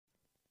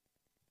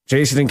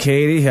Jason and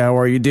Katie, how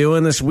are you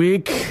doing this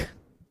week?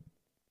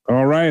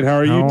 All right. How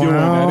are you doing,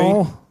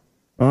 Eddie?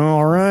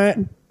 All right.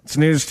 It's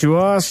news to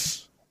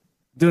us.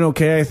 Doing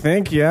okay, I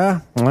think. Yeah.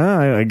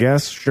 Well, I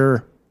guess.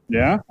 Sure.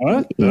 Yeah.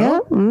 What? Yeah.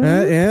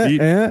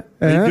 Yeah.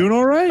 You doing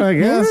all right? I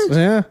guess.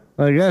 Yeah.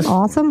 I guess.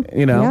 Awesome.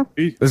 You know,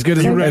 as good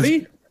as You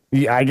ready?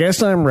 Yeah, I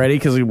guess I'm ready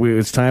because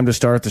it's time to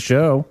start the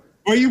show.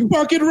 Are you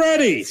fucking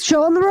ready?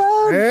 Show on the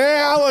road.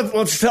 Yeah.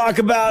 Let's talk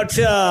about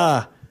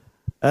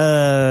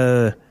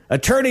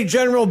Attorney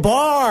General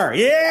Barr.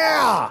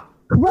 Yeah.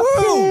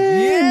 Woo!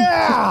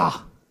 Yeah.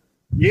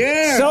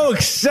 Yeah. So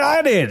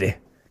excited.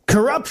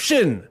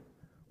 Corruption.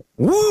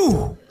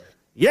 Woo.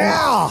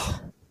 Yeah.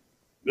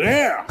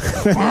 Yeah.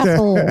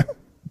 Asshole.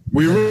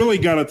 We really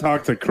got to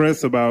talk to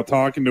Chris about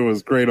talking to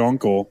his great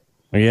uncle.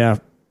 Yeah.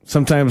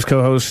 Sometimes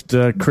co-host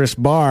Chris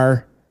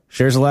Barr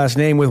shares a last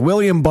name with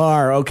William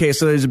Barr. Okay,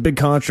 so there's a big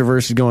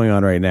controversy going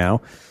on right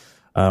now.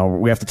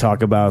 We have to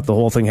talk about the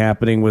whole thing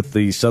happening with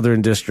the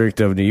Southern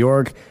District of New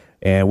York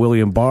and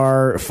William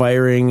Barr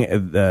firing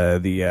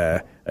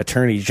the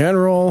Attorney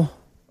General,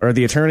 or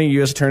the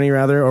U.S. Attorney,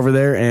 rather, over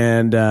there.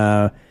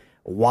 And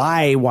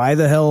why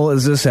the hell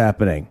is this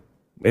happening?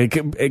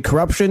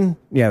 Corruption?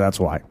 Yeah, that's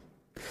why.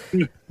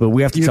 But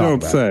we have to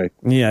talk about it.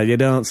 Yeah, you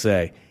don't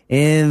say.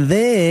 And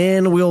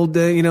then we'll,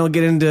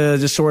 get into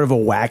just sort of a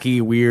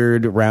wacky,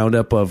 weird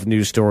roundup of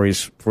news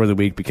stories for the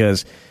week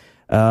because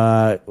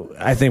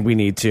I think we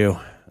need to,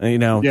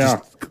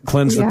 just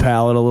cleanse the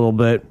palate a little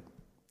bit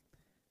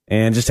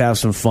and just have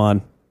some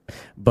fun.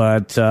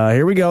 But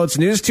here we go. It's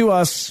news to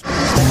us.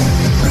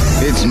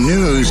 It's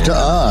news to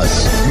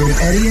us with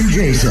Eddie and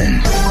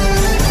Jason.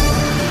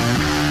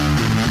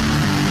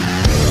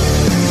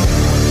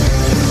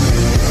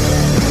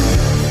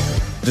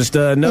 Just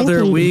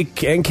another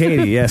week, and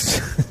Katie,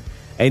 yes.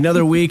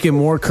 Another week and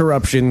more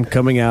corruption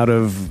coming out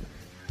of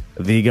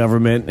the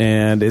government,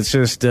 and it's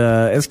just,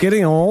 it's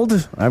getting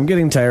old. I'm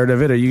getting tired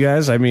of it. Are you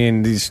guys? I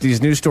mean,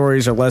 these news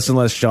stories are less and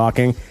less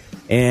shocking,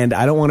 and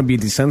I don't want to be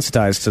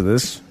desensitized to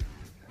this.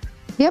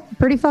 Yep,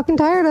 pretty fucking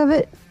tired of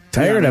it.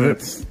 Tired of it.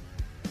 It's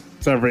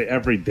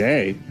every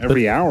day,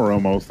 every hour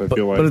almost, I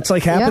feel like. But it's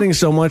like happening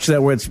so much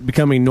that it's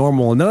becoming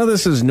normal. None of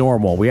this is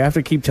normal. We have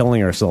to keep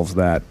telling ourselves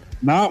that.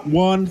 Not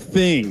one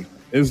thing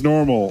is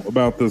normal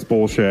about this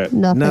bullshit.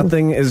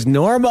 Nothing is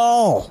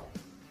normal.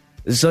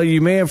 So you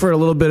may have heard a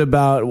little bit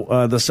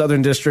about the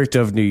Southern District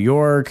of New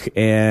York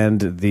and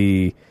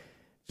the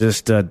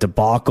just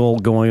debacle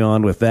going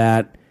on with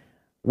that.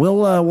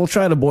 We'll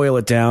try to boil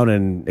it down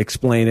and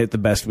explain it the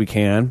best we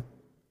can,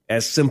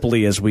 as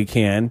simply as we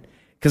can,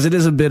 because it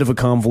is a bit of a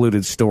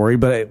convoluted story.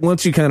 But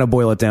once you kind of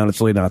boil it down,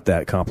 it's really not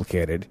that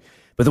complicated.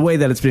 But the way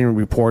that it's being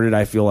reported,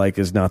 I feel like,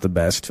 is not the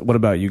best. What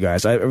about you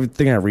guys?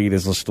 Everything I read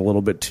is just a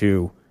little bit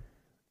too...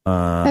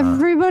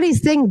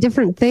 Everybody's saying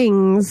different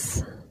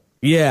things.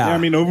 Yeah. I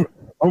mean, over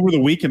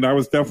the weekend, I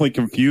was definitely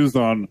confused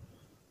on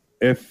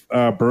if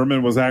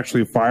Berman was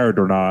actually fired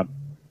or not.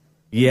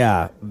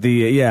 Yeah.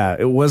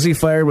 Was he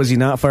fired? Was he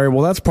not fired?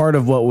 Well, that's part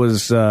of what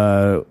was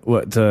the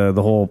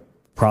whole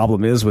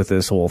problem is with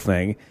this whole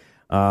thing.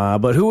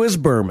 But who is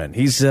Berman?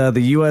 He's the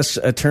U.S.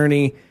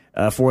 Attorney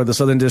for the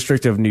Southern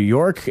District of New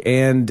York,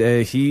 and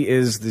he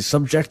is the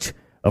subject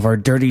of our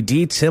dirty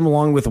deets. Him,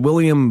 along with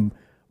William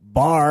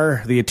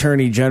Barr, the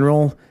Attorney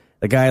General.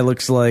 The guy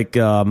looks like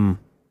remember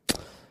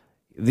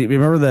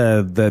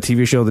the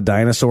TV show The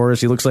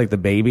Dinosaurs? He looks like the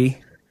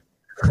baby.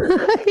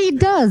 He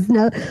does.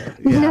 Now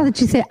that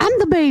you say, I'm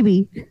the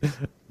baby.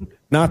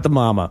 Not the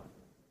mama.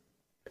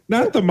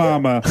 Not the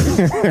mama.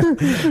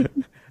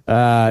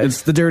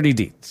 It's the dirty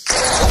deets.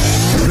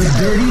 The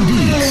dirty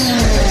deets.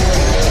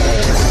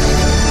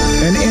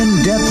 An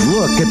in-depth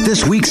look at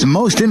this week's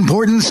most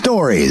important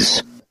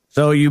stories.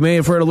 So you may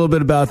have heard a little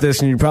bit about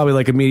this, and you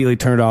probably immediately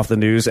turned off the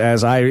news,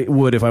 as I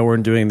would if I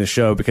weren't doing the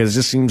show, because it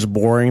just seems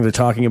boring. They're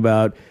talking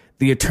about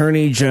the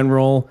Attorney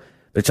General.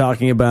 They're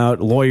talking about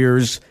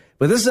lawyers.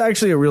 But this is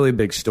actually a really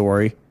big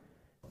story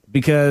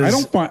because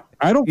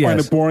I don't find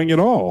it boring at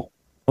all.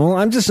 Well,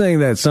 I'm just saying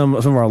that some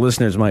of our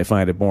listeners might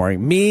find it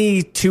boring.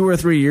 Me, 2 or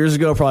 3 years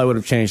ago, probably would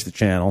have changed the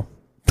channel.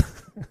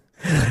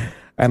 I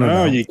don't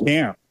know. No, you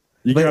can't.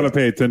 You got to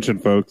pay attention,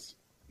 folks.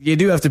 You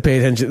do have to pay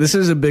attention. This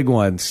is a big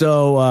one.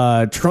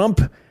 So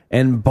Trump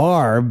and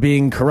Barr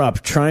being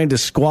corrupt, trying to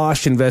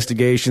squash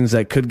investigations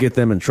that could get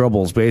them in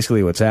trouble is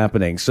basically what's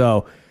happening.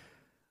 So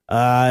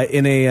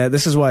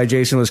this is why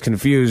Jason was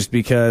confused,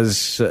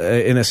 because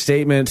in a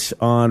statement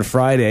on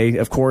Friday,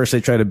 of course,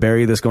 they try to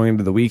bury this going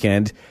into the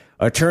weekend.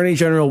 Attorney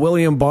General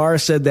William Barr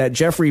said that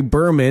Jeffrey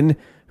Berman,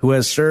 who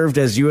has served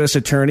as U.S.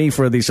 Attorney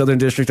for the Southern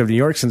District of New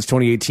York since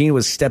 2018,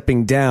 was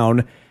stepping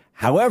down.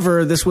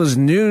 However, this was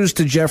news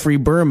to Jeffrey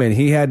Berman.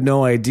 He had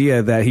no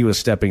idea that he was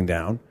stepping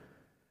down.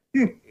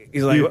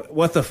 He's like,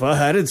 what the fuck?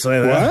 I didn't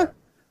say that. What?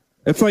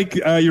 It's like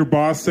your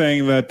boss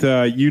saying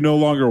that you no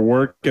longer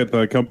work at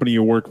the company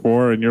you work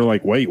for, and you're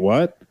like, wait,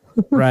 what?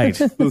 Right.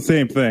 It's the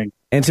same thing.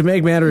 And to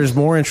make matters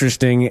more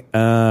interesting,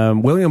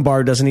 William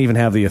Barr doesn't even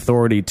have the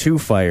authority to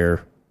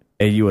fire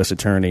a U.S.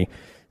 attorney.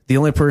 The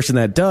only person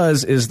that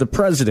does is the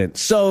president.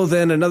 So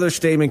then another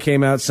statement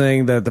came out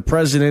saying that the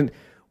president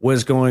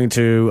was going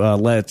to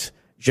let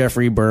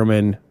Jeffrey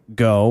Berman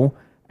go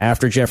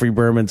after Jeffrey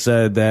Berman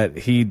said that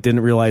he didn't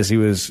realize he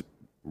was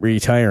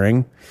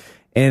retiring.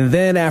 And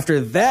then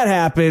after that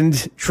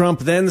happened,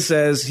 Trump then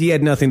says he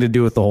had nothing to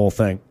do with the whole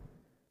thing.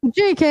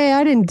 JK,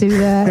 I didn't do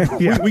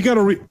that. Yeah. We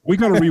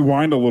gotta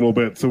rewind a little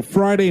bit. So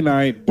Friday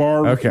night,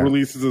 Barr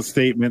releases a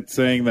statement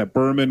saying that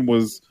Berman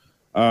was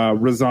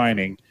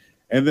resigning.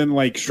 And then,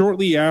 like,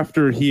 shortly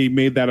after he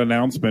made that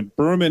announcement,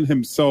 Berman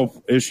himself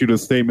issued a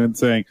statement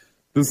saying,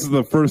 "This is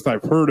the first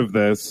I've heard of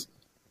this.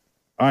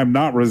 I'm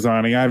not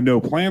resigning. I have no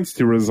plans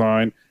to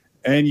resign,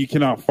 and you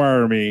cannot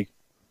fire me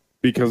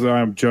because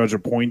I'm judge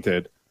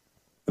appointed."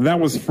 And that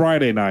was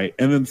Friday night.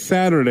 And then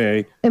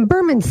Saturday. And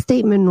Berman's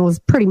statement was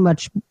pretty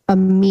much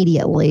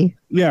immediately.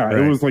 Yeah, right.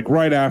 It was like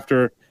right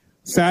after.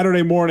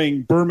 Saturday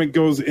morning, Berman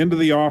goes into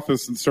the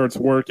office and starts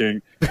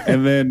working,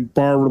 and then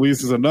Barr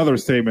releases another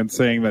statement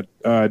saying that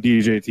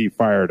DJT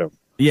fired him.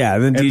 Yeah,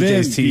 and then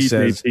DJT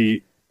says,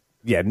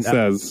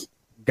 says,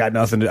 "Got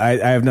nothing. I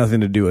have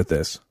nothing to do with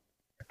this."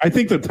 I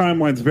think the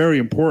timeline's very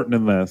important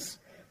in this.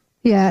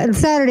 Yeah, and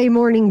Saturday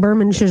morning,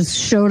 Berman just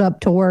showed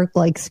up to work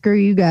like, "Screw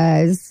you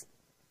guys,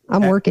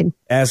 I'm working."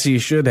 As he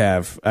should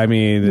have. I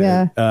mean,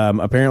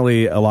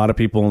 apparently, a lot of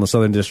people in the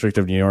Southern District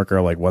of New York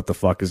are like, "What the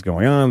fuck is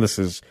going on? This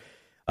is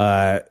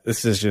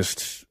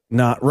just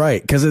not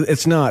right," because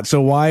it's not.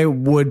 So why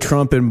would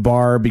Trump and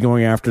Barr be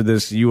going after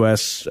this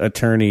U.S.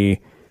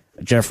 attorney,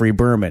 Jeffrey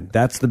Berman?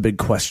 That's the big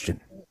question.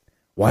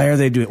 Why are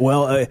they doing?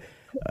 Well,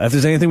 if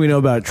there's anything we know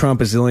about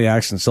Trump, is he only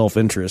acts in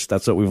self-interest.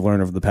 That's what we've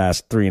learned over the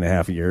past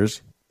 3.5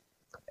 years.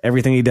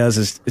 Everything he does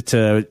is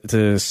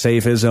to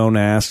save his own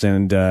ass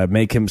and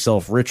make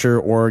himself richer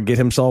or get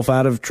himself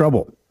out of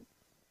trouble.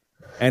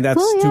 And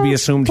that's to be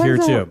assumed here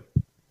too.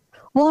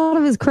 A lot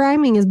of his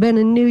criming has been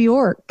in New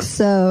York,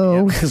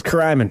 so... Yeah, his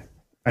criming.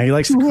 He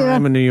likes to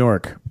crime in New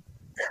York.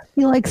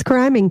 He likes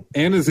criming.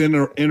 And his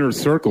inner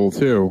circle,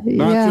 too.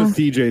 Not just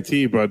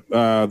DJT, but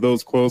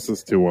those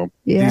closest to him.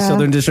 Yeah. The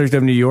Southern District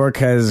of New York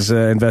has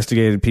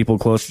investigated people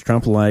close to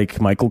Trump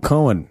like Michael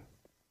Cohen.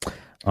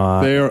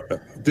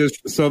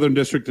 Southern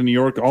District of New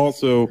York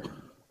also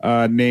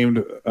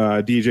named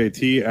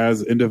DJT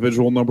as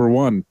individual number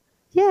one.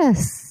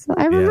 Yes,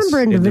 I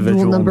remember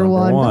individual number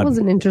one. That was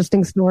an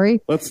interesting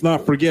story. Let's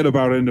not forget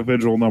about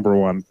individual number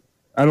one.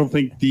 I don't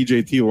think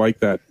DJT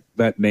liked that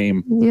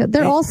name. Yeah,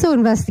 they're also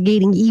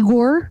investigating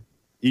Igor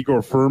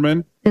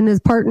Furman and his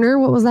partner.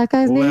 What was that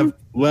guy's name?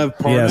 Lev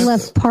Parnas. Yes.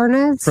 Lev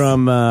Parnas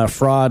From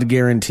Fraud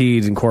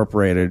Guaranteed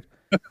Incorporated.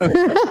 Close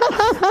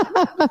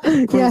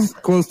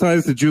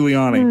ties to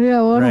Giuliani.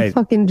 Yeah, what a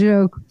fucking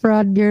joke.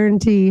 Fraud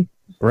guarantee.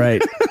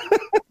 Right.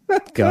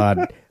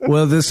 God.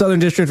 Well, the Southern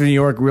District of New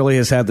York really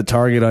has had the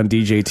target on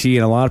DJT,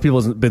 and a lot of people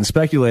have been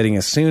speculating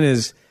as soon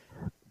as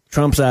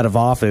Trump's out of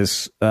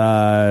office,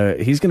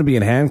 he's going to be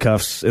in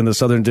handcuffs in the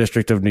Southern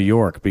District of New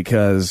York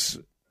because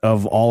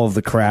of all of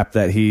the crap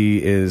that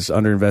he is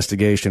under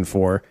investigation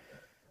for,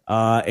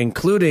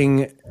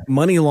 including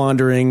money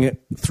laundering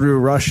through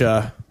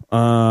Russia.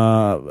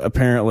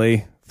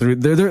 Apparently,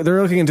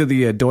 they're looking into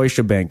the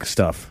Deutsche Bank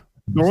stuff.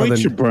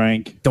 Deutsche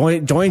Bank.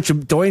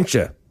 Deutsche.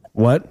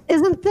 What?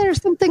 Isn't there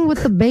something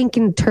with the bank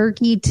in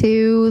Turkey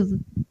too?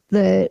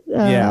 That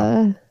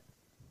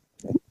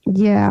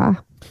yeah.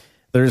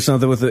 There's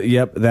something with it.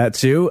 Yep, that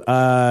too.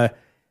 So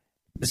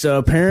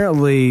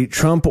apparently,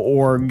 Trump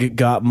Org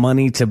got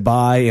money to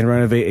buy and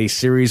renovate a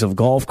series of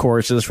golf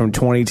courses from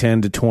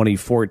 2010 to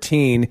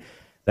 2014.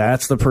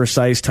 That's the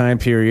precise time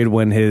period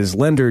when his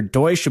lender,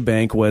 Deutsche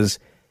Bank, was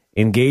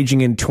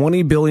engaging in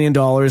 $20 billion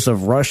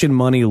of Russian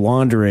money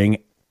laundering,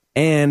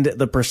 and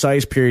the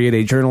precise period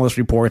a journalist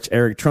reports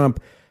Eric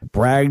Trump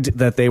bragged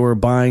that they were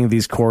buying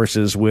these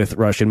courses with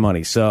Russian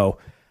money. So,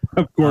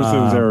 of course, it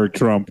was Eric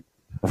Trump,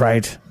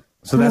 right?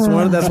 So that's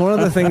one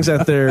of the things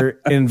that they're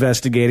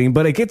investigating.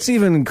 But it gets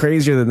even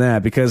crazier than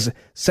that because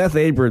Seth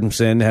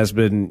Abramson has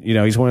been,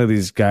 he's one of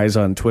these guys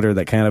on Twitter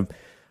that kind of,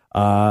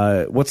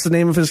 what's the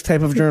name of his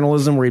type of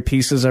journalism where he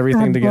pieces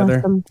everything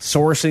together?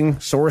 Source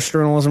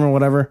journalism or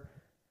whatever.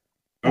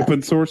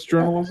 Open source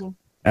journalism?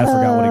 I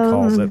forgot what he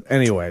calls it.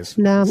 Anyways.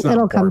 No,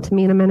 it'll come to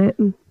me in a minute.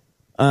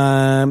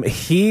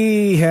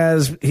 He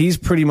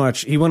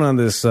went on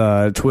this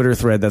Twitter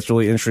thread that's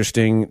really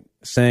interesting,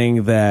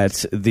 saying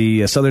that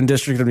the Southern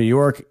District of New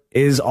York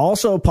is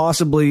also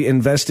possibly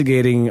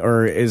investigating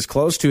or is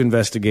close to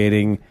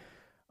investigating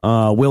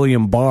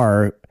William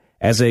Barr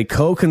as a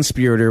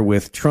co-conspirator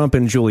with Trump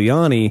and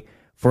Giuliani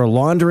for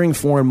laundering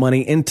foreign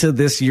money into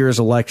this year's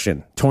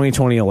election,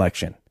 2020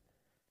 election.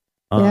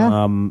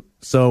 Yeah.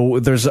 So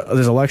there's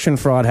election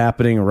fraud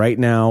happening right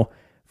now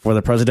for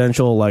the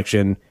presidential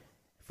election.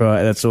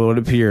 That's what it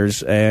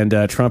appears. And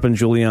Trump and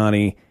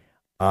Giuliani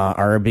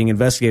are being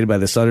investigated by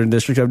the Southern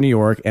District of New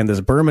York. And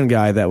this Berman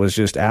guy that was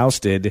just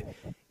ousted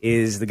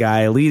is the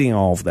guy leading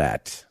all of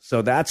that.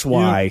 So that's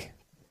why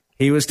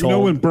he was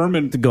told when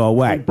Berman to go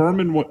away.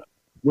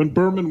 When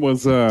Berman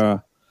was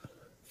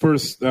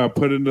first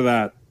put into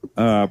that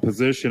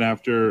position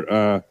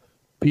after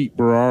Pete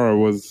Bharara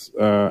was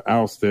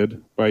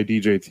ousted by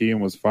DJT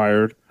and was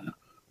fired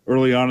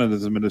early on in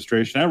his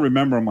administration. I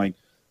remember I'm like,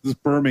 this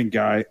Berman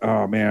guy,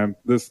 oh man,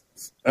 this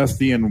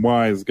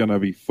SDNY is gonna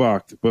be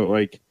fucked. But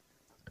like,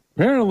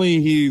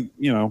 apparently he,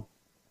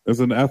 is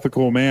an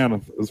ethical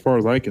man as far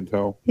as I can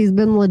tell. He's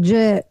been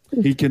legit.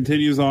 He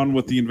continues on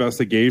with the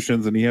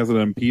investigations, and he hasn't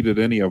impeded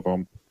any of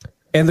them.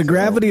 And the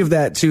gravity of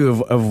that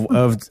too,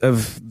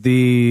 of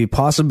the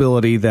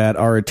possibility that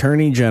our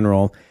attorney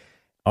general,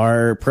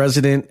 our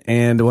president,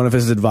 and one of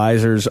his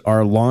advisors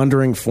are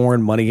laundering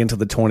foreign money into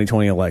the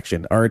 2020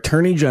 election. Our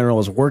attorney general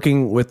is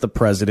working with the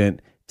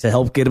president to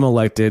help get him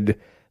elected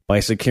by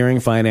securing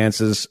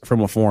finances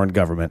from a foreign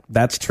government.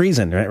 That's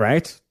treason,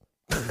 right?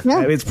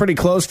 Yeah. It's pretty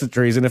close to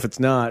treason if it's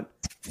not.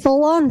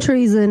 Full on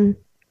treason.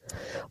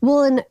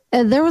 Well,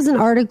 and there was an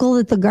article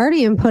that The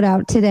Guardian put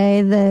out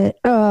today that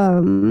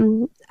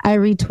I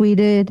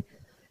retweeted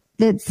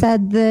that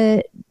said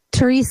that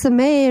Theresa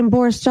May and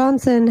Boris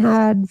Johnson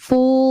had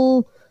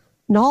full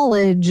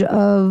knowledge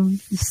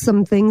of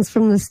some things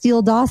from the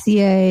Steele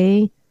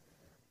dossier,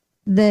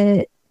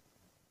 that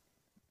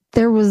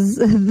there was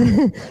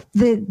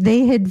that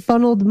they had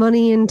funneled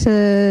money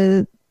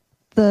into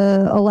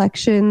the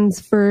elections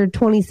for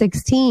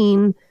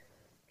 2016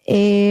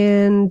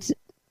 and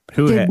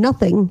did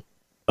nothing.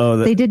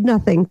 They did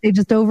nothing. They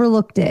just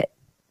overlooked it.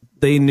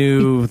 They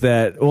knew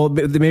that, well,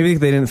 maybe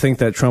they didn't think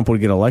that Trump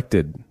would get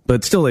elected,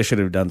 but still they should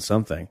have done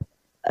something.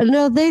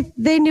 No,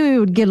 they knew he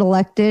would get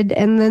elected,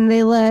 and then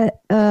they let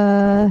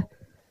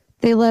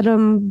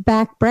him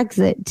back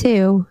Brexit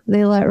too.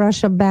 They let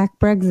Russia back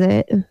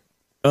Brexit.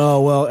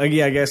 Oh, well,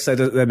 yeah, I guess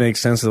that makes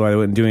sense why they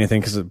wouldn't do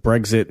anything, because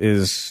Brexit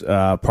is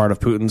part of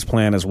Putin's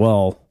plan as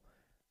well.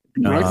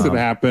 Brexit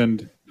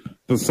happened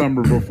the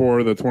summer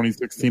before the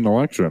 2016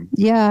 election.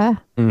 Yeah.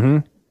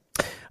 Mm-hmm.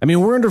 I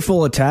mean, we're under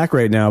full attack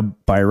right now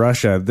by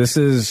Russia. This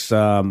is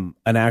an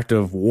act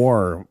of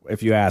war,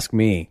 if you ask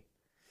me.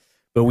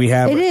 But we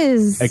have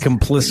a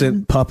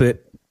complicit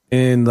puppet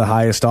in the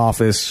highest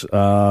office,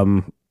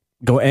 and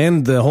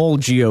the whole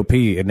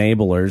GOP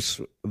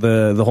enablers,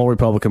 the whole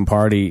Republican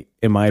Party,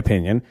 in my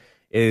opinion,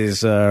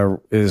 is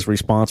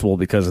responsible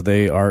because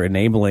they are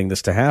enabling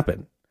this to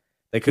happen.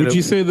 Would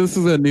you say this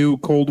is a new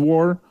Cold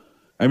War?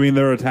 I mean,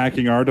 they're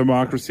attacking our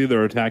democracy.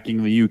 They're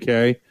attacking the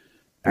UK.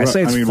 I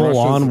say it's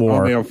full-on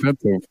war. On the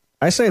offensive.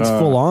 I say it's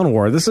full-on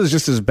war. This is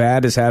just as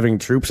bad as having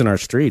troops in our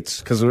streets,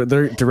 because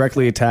they're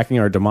directly attacking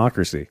our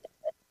democracy.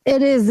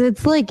 It is.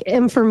 It's like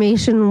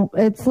information.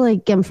 It's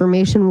like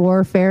information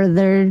warfare.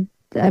 They're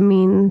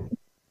putting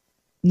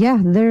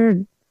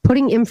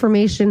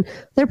information.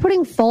 They're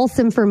putting false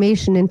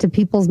information into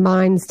people's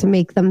minds to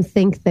make them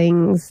think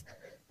things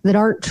that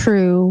aren't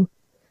true,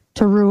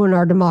 to ruin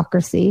our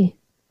democracy.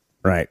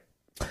 Right.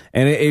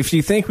 And if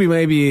you think we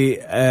may be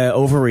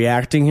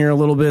overreacting here a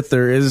little bit,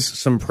 there is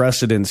some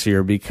precedence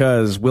here,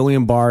 because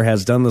William Barr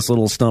has done this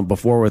little stunt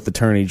before with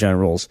attorney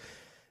generals.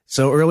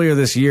 So earlier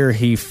this year,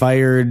 he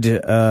fired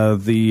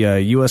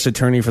the U.S.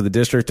 attorney for the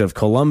District of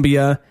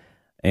Columbia,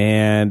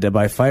 and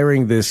by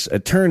firing this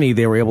attorney,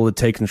 they were able to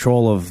take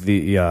control of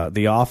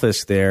the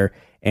office there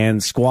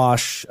and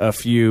squash a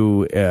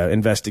few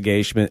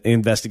investigations,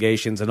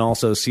 and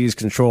also seize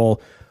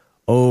control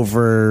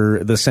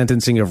over the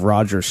sentencing of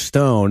Roger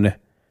Stone.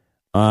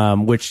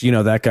 Which,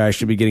 that guy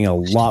should be getting a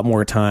lot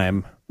more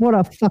time. What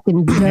a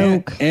fucking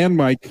joke. And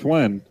Mike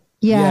Flynn.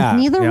 Yeah,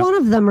 neither one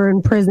of them are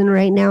in prison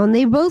right now, and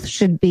they both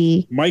should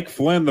be. Mike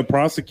Flynn, the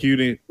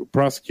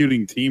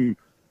prosecuting team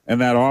in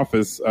that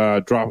office,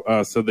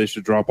 said they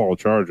should drop all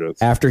charges.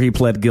 After he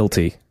pled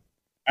guilty.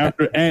 And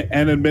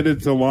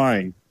admitted to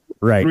lying.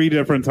 Right. 3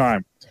 different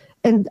times.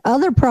 And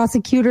other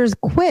prosecutors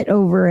quit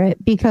over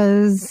it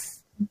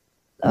because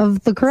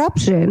of the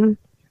corruption.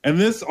 And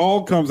this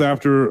all comes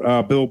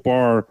after Bill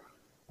Barr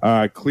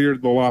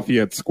cleared the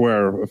Lafayette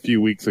Square a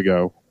few weeks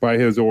ago. By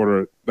his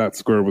order, that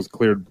square was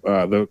cleared.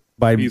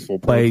 By peaceful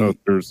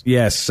protesters.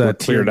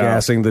 Tear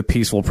gassing the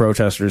peaceful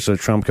protesters so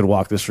Trump could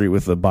walk the street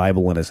with the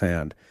Bible in his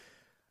hand.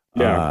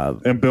 Yeah,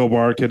 and Bill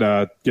Barr could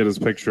get his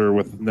picture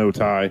with no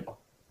tie.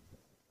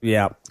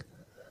 Yeah.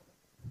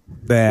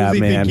 Does he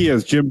think he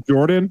has Jim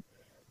Jordan?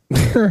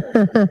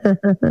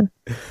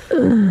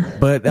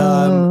 But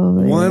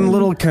one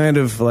little kind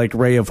of like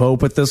ray of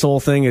hope with this whole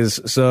thing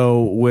is,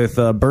 so with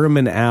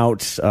Berman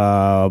out,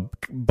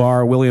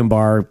 William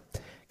Barr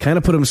kind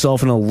of put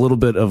himself in a little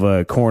bit of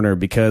a corner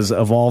because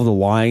of all the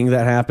lying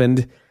that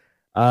happened.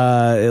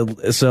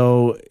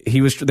 So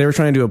they were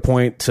trying to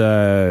appoint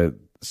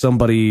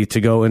somebody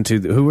to go into.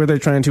 Who were they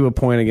trying to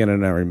appoint again? I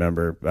don't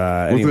remember.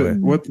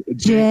 Anyway,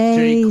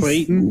 Jay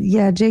Clayton?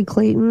 Yeah, Jay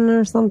Clayton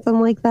or something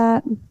like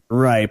that.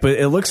 Right, but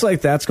it looks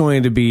like that's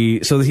going to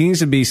be, so he needs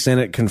to be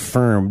Senate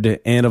confirmed,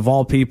 and of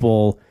all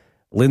people,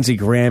 Lindsey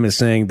Graham is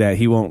saying that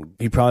he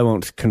probably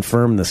won't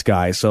confirm this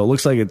guy, so it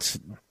looks like it's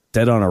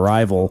dead on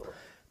arrival.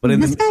 But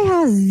this guy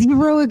has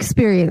zero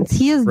experience.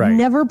 He has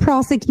never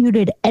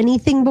prosecuted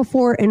anything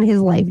before in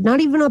his life, not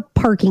even a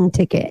parking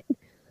ticket.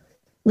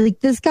 Like,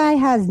 this guy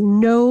has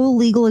no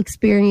legal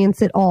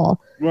experience at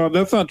all. Well,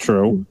 that's not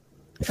true.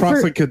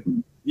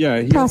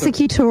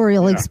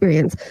 prosecutorial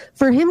experience.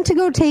 For him to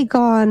go take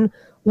on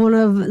one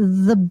of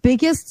the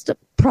biggest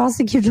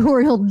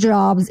prosecutorial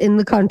jobs in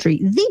the country,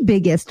 the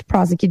biggest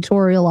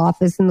prosecutorial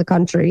office in the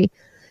country,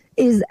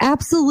 is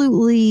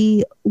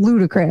absolutely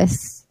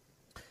ludicrous.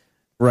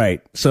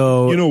 Right.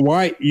 So you know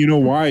why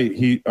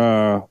he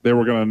they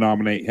were going to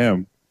nominate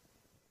him?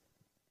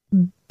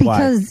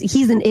 Because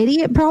he's an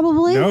idiot,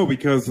 probably? No,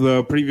 because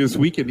the previous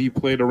weekend he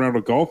played a round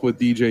of golf with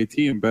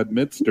DJT in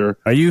Bedminster.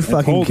 Are you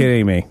fucking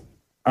kidding me?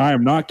 I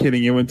am not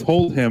kidding you. And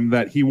told him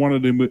that he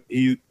wanted to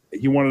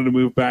he wanted to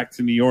move back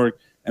to New York,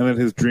 and that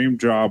his dream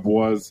job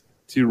was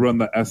to run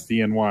the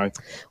SDNY.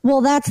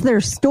 Well, that's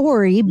their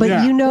story, but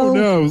who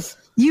knows?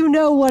 You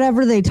know,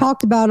 whatever they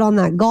talked about on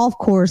that golf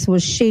course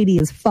was shady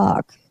as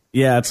fuck.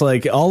 Yeah, it's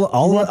like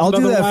I'll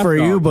do that for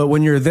you, but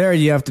when you're there,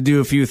 you have to do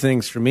a few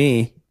things for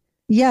me.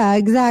 Yeah,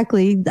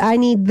 exactly. I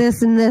need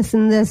this and this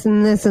and this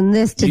and this and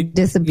this to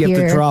disappear. You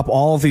have to drop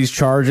all of these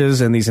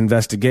charges and these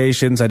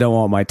investigations. I don't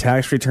want my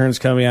tax returns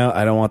coming out.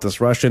 I don't want this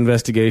Russia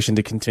investigation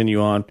to continue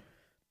on. Et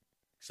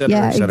cetera,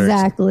 et cetera,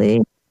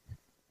 exactly.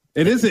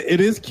 It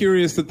is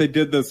curious that they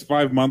did this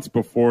 5 months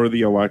before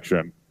the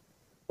election.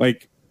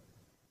 Like,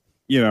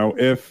 you know,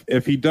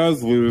 if he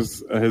does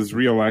lose his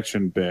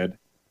re-election bid,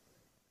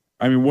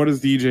 I mean, what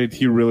is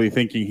DJT really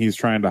thinking he's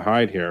trying to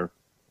hide here?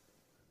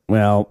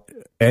 Well,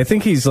 I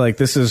think he's like,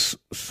 this is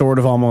sort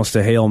of almost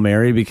a Hail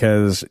Mary,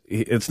 because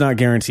it's not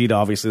guaranteed,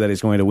 obviously, that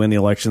he's going to win the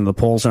election. The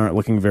polls aren't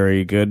looking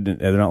very good.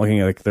 They're not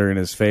looking like they're in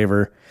his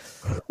favor.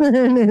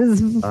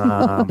 his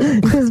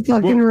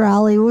fucking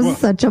rally was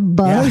such a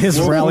buzz. Yeah, his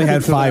rally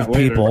had 5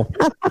 people.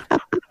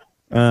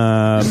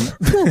 But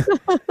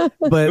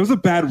it was a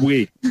bad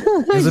week.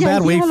 It was a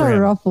bad week for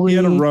him. He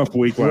had a rough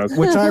week last week,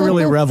 which I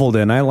really reveled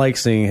in. I like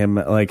seeing him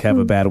like have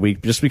a bad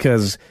week, just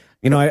because,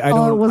 you know, I don't.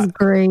 Oh, it was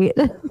great.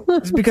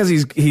 It's because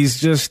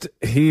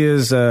he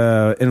is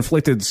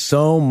inflicted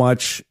so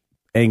much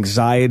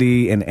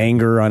anxiety and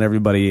anger on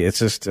everybody. It's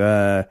just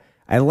I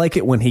like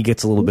it when he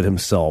gets a little bit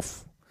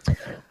himself.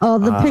 Oh,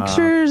 the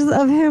pictures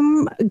of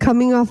him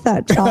coming off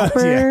that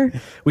chopper. Yeah.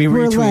 We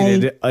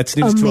retweeted. Like, it's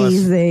news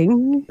amazing.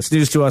 To us. It's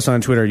news to us on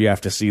Twitter. You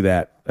have to see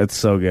that. It's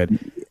so good.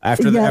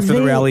 After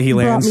the rally, he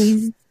lands. Brought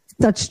me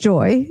such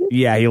joy.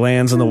 Yeah, he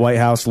lands on the White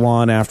House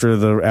lawn after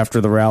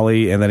the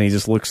rally, and then he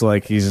just looks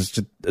like he's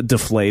just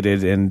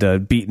deflated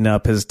and beaten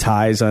up. His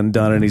tie's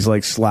undone, and he's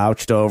like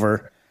slouched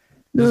over.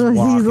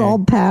 He's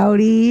all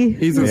pouty.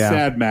 He's a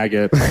sad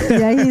maggot.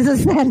 Yeah, he's a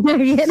sad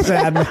maggot.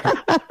 Sad maggot.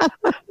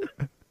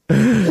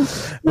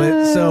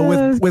 But so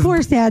with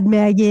poor sad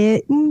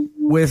maggot.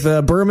 With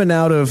Berman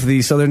out of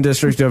the Southern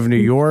District of New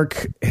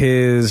York,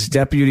 his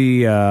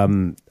deputy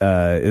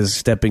is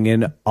stepping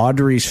in,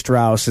 Audrey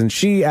Strauss, and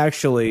she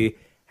actually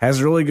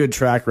has a really good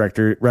track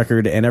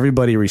record, and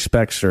everybody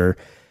respects her.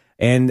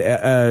 And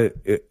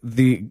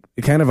the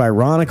kind of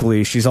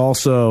ironically, she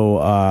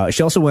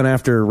also went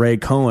after Ray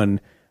Cohen,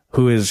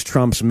 who is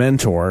Trump's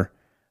mentor,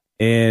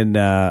 in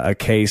a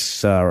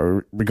case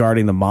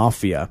regarding the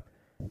mafia.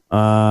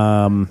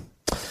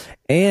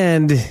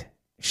 And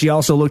she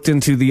also looked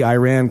into the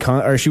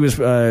she was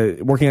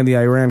working on the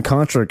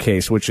Iran-Contra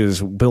case, which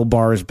is Bill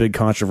Barr's big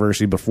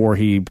controversy before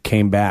he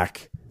came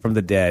back from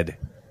the dead.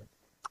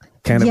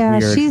 Kind of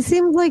weird. She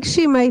seems like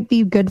she might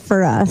be good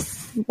for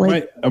us.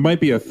 Like, it might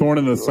be a thorn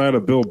in the side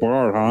of Bill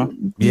Barr, huh?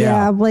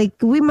 Yeah, like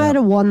we might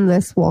have won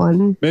this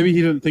one. Maybe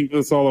he didn't think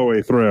this all the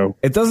way through.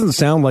 It doesn't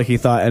sound like he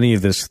thought any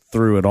of this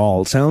through at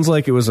all. It sounds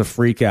like it was a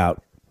freak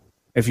out,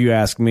 if you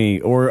ask me,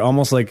 or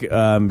almost like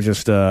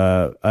just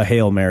a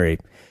Hail Mary,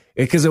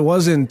 because it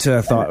wasn't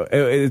thought.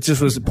 It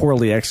just was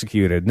poorly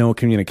executed. No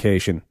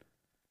communication.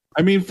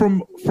 I mean,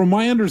 from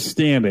my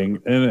understanding,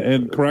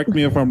 and correct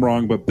me if I'm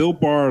wrong, but Bill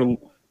Barr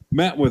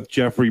met with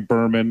Jeffrey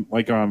Berman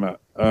like on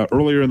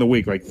earlier in the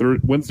week, like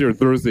Wednesday or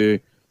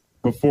Thursday,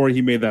 before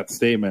he made that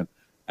statement.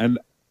 And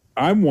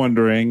I'm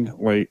wondering,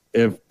 like,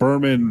 if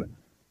Berman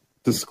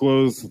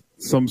disclosed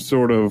some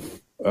sort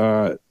of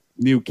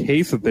new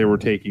case that they were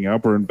taking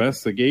up or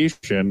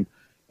investigation,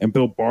 and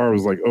Bill Barr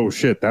was like, "Oh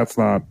shit, that's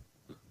not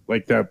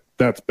like that.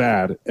 That's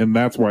bad," and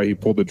that's why he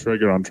pulled the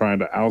trigger on trying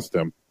to oust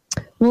him.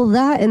 Well,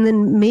 that, and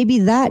then maybe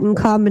that in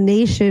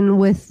combination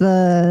with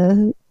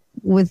the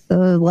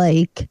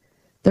like,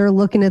 they're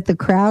looking at the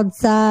crowd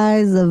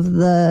size of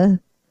the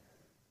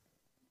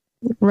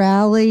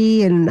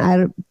rally, and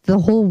the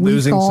whole week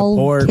losing all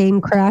support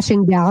came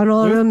crashing down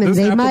on them, and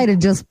they might have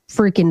just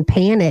freaking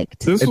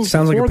panicked. It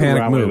sounds like a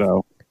panic move,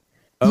 though.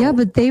 Yeah,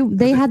 but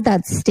they had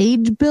that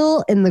stage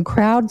built, and the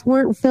crowds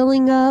weren't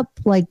filling up.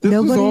 Like this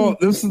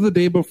is the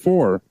day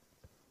before.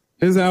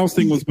 His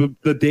ousting was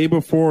the day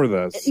before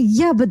this.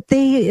 Yeah, but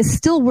they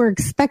still were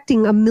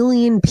expecting 1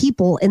 million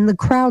people, and the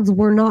crowds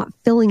were not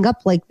filling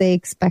up like they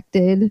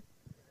expected.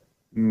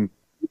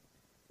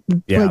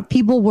 Yeah. Like,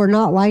 people were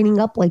not lining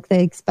up like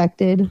they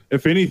expected.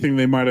 If anything,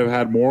 they might have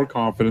had more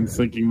confidence,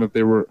 thinking that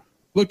they were,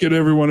 look at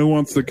everyone who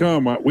wants to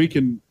come. We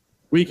can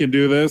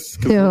do this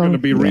because we're going to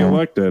be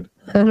reelected.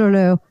 I don't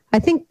know. I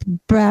think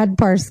Brad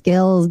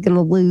Parscale is going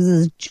to lose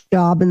his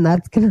job, and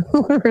that's going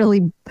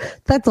to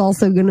that's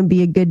also going to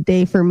be a good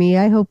day for me.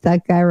 I hope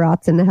that guy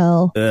rots in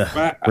hell.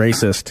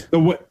 Racist.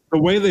 The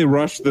way they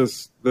rushed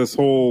this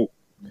whole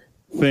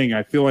thing,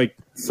 I feel like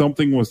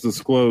something was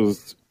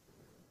disclosed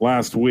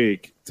last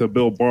week to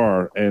Bill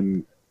Barr,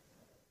 and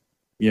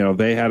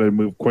they had to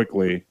move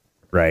quickly.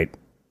 Right.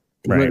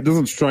 It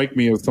doesn't strike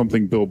me as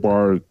something Bill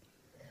Barr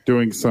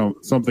doing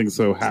something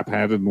so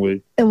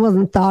haphazardly. It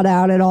wasn't thought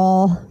out at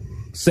all.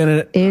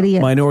 Senate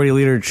Minority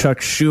Leader Chuck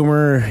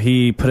Schumer,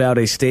 he put out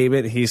a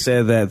statement. He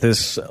said that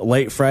this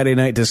late Friday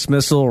night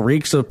dismissal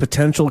reeks of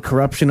potential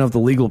corruption of the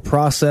legal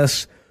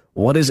process.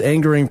 What is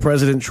angering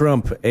President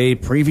Trump? A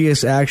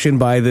previous action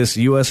by this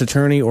U.S.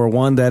 attorney or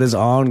one that is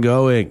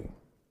ongoing?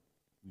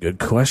 Good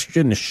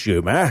question,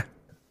 Schumer.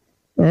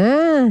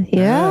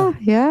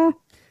 Yeah.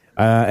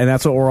 And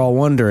that's what we're all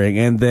wondering.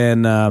 And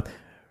then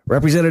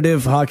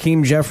Representative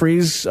Hakeem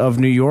Jeffries of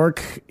New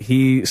York,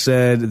 he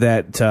said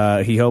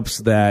that he hopes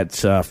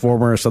that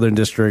former Southern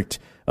District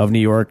of New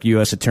York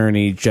U.S.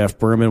 Attorney Jeff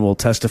Berman will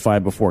testify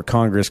before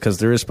Congress, because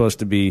there is supposed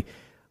to be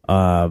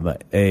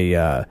something's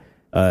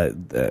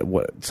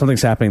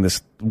happening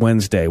this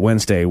Wednesday.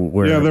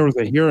 Where there was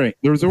a hearing.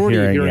 There was already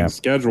a hearing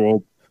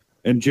scheduled,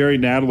 and Jerry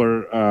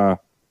Nadler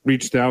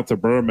reached out to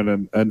Berman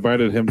and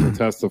invited him to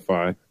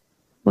testify.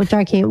 Which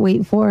I can't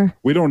wait for.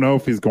 We don't know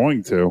if he's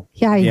going to.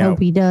 Yeah, I hope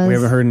he does. We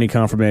haven't heard any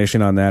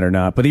confirmation on that or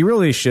not, but he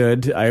really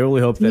should. I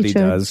really hope that he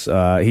does.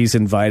 He's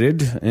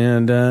invited,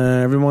 and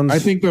everyone's... I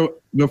think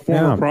the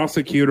former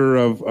prosecutor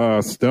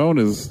of Stone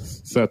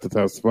is set to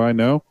testify,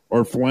 no?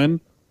 Or Flynn,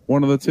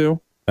 one of the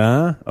two.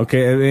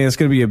 Okay, I mean, it's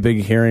going to be a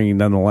big hearing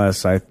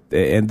nonetheless.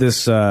 And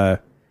this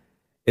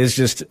is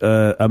just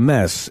a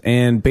mess.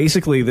 And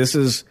basically, this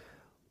is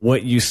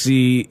what you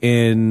see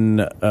in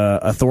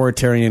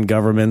authoritarian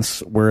governments,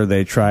 where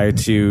they try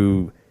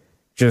to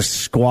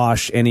just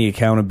squash any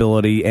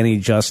accountability, any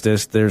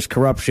justice. There's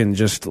corruption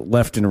just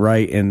left and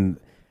right in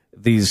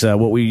these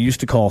what we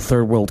used to call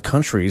third world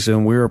countries,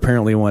 and we're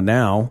apparently one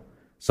now.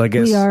 So I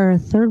guess we are a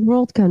third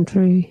world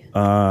country.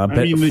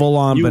 Full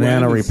on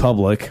banana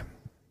republic.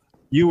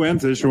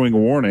 UN's issuing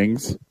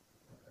warnings.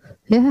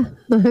 Yeah,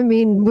 I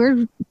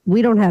mean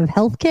we don't have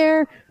health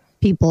care.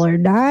 People are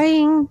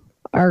dying.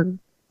 Our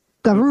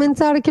government's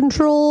out of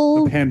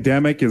control. The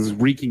pandemic is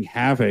wreaking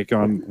havoc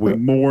on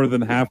more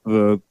than half of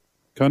the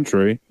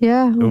country.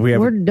 Yeah,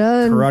 we're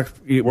done.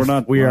 We're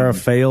not. We are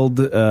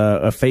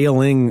a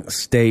failing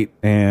state,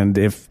 and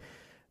if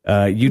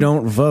you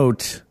don't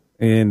vote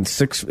in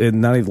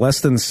not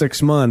less than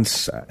 6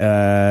 months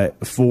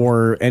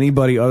for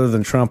anybody other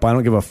than Trump, I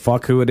don't give a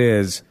fuck who it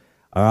is.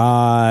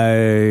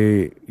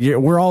 We're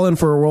all in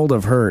for a world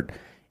of hurt,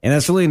 and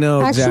that's really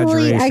no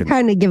exaggeration. Actually, I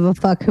kind of give a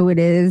fuck who it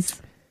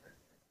is.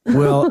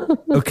 Well,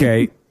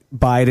 okay,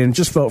 Biden,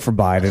 just vote for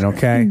Biden,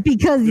 okay?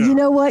 Because you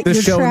know what? You're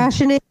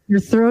trashing it. You're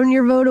throwing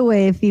your vote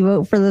away if you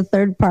vote for the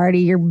third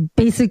party. You're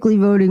basically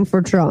voting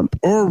for Trump.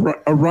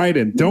 Or a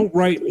write-in. Don't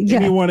write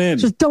anyone in.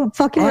 Just don't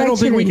fucking write I don't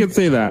think we can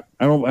say that.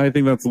 I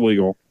think that's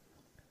illegal.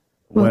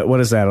 What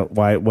is that?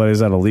 Why is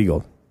that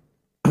illegal?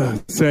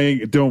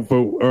 Saying don't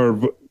vote,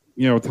 or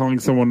telling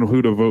someone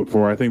who to vote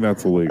for. I think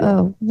that's illegal.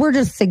 Oh, we're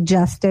just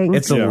suggesting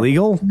it's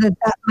illegal.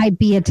 That might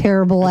be a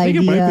terrible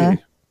idea. It might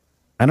be.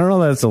 I don't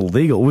know that it's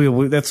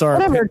illegal. That's our.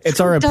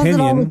 It's our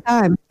opinion.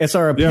 It's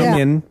our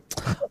opinion.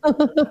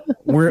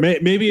 Yeah.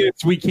 Maybe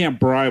it's we can't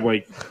bribe.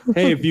 Like,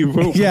 hey, if you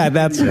vote,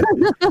 that's it.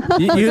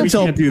 You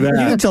can't do that.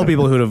 You can tell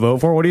people who to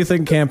vote for. What do you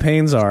think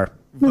campaigns are?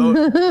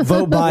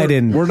 Vote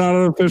Biden. We're not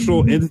an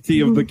official entity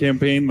of the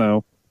campaign,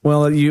 though.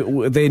 Well,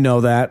 they know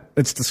that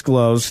it's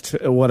disclosed.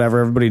 Whatever,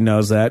 everybody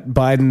knows that.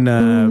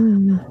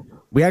 Biden.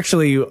 We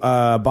actually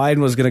Biden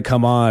was going to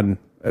come on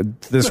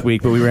this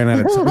week, but we ran out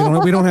of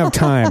time. We don't have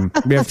time.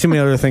 We have too many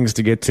other things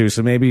to get to,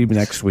 so maybe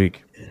next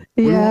week.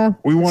 Yeah,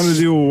 we want to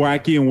do a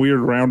wacky and weird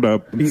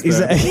roundup.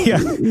 He's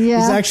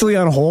actually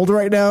on hold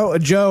right now.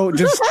 Joe,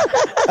 just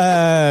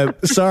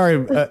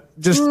sorry,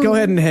 just go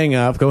ahead and hang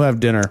up. Go have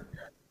dinner.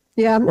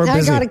 Yeah,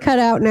 I got to cut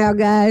out now,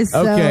 guys.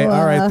 Okay,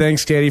 all right.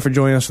 Thanks, Katie, for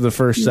joining us for the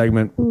first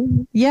segment.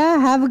 Yeah,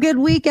 have a good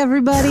week,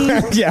 everybody.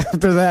 Yeah,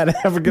 after that,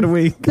 have a good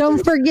week.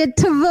 Don't forget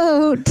to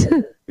vote.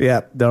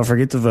 Yeah, don't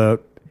forget to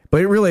vote.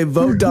 But really,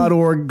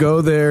 vote.org,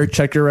 go there,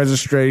 check your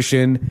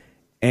registration.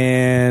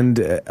 And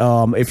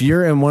if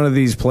you're in one of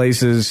these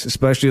places,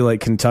 especially like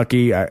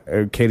Kentucky,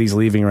 Katie's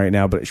leaving right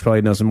now, but she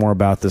probably knows more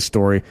about this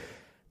story.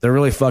 They're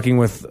really fucking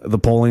with the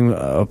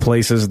polling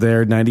places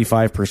there.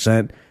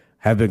 95%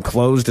 have been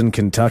closed in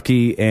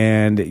Kentucky.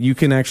 And you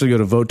can actually go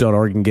to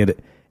vote.org and get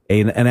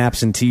an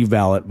absentee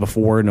ballot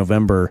before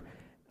November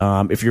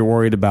if you're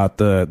worried about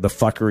the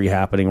fuckery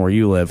happening where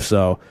you live.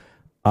 So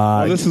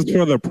this is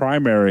for the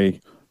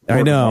primary.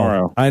 I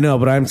know,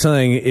 but I'm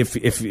saying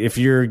if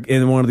you're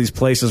in one of these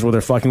places where they're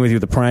fucking with you,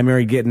 the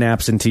primary, get an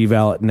absentee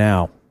ballot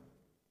now.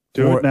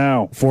 Do it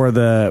now for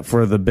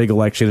the big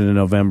election in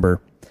November.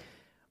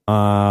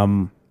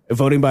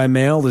 Voting by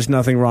mail, there's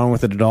nothing wrong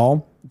with it at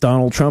all.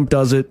 Donald Trump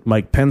does it.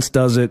 Mike Pence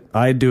does it.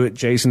 I do it.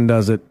 Jason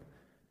does it.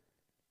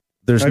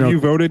 Have you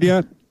voted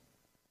yet?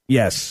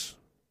 Yes.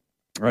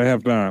 I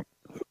have not.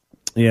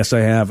 Yes, I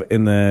have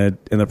in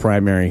the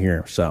primary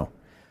here. So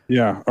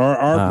yeah,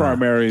 our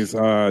primary is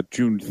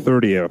June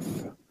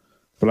 30th,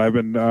 but I've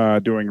been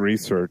doing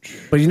research.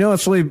 But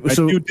it's really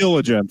due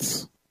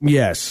diligence.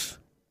 Yes.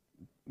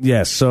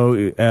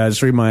 So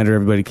as a reminder,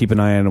 everybody keep an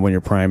eye on when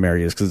your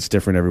primary is because it's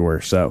different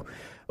everywhere. So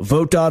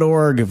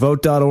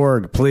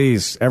vote.org,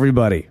 please,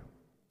 everybody,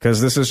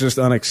 because this is just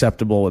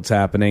unacceptable what's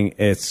happening.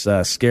 It's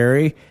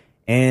scary.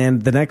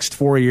 And the next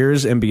 4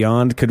 years and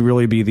beyond could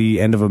really be the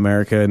end of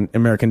America and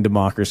American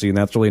democracy, and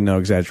that's really no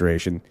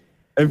exaggeration.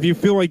 If you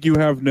feel like you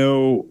have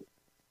no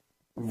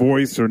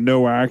voice or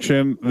no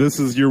action, this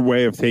is your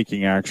way of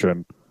taking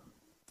action.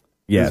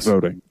 Yes.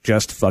 Voting.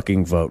 Just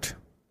fucking vote.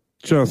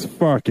 Just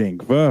fucking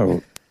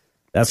vote.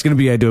 That's going to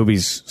be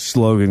Adobe's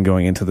slogan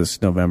going into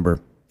this November.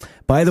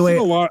 By the way,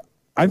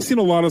 I've seen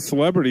a lot of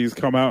celebrities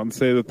come out and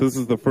say that this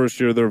is the first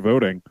year they're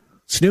voting.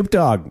 Snoop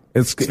Dogg.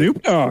 It's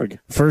Snoop Dogg.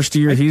 First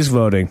year he's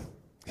voting.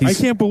 I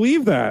can't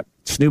believe that.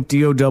 Snoop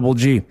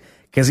D-O-double-G.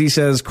 Because he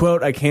says,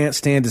 quote, I can't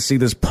stand to see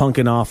this punk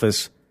in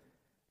office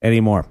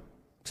anymore.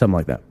 Something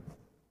like that.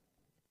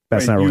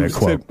 That's not really a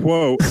quote.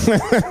 Quote.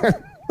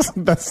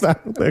 That's not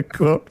a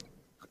quote.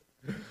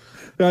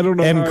 I don't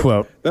know. End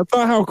quote. That's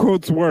not how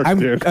quotes work,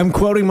 dude. I'm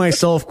quoting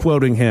myself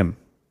quoting him.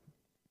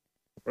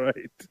 Right.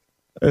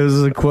 This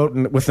is a quote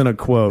within a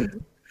quote.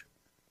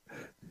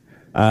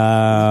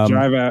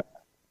 Drive at.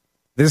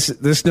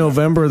 This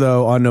November,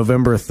 though, on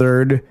November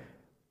 3rd,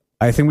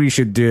 I think we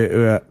should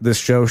do this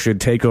show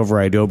should take over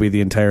Adobe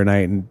the entire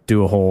night and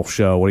do a whole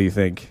show. What do you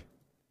think?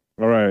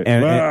 All right.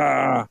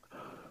 And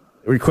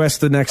request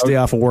the next day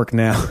off of work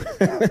now.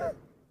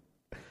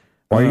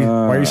 Why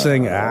are you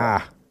saying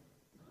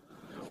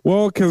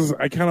Well, because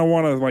I kind of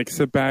want to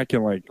sit back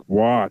and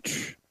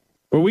watch,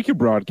 but we can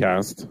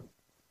broadcast.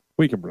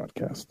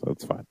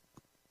 That's fine.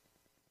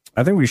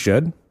 I think we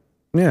should.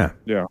 Yeah.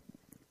 Yeah.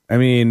 I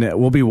mean,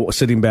 we'll be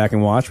sitting back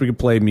and watch. We could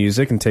play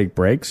music and take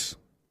breaks.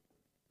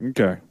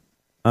 Okay.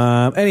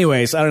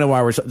 Anyways, I don't know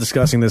why we're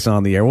discussing this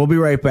on the air. We'll be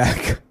right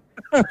back.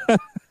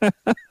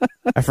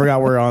 I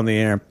forgot we're on the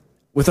air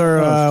with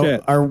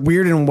our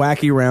weird and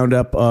wacky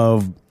roundup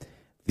of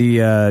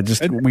the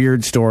just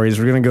weird stories.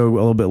 We're gonna go a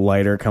little bit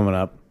lighter coming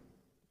up.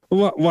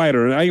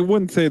 Lighter. I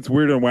wouldn't say it's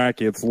weird and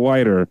wacky. It's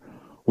lighter.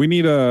 We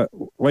need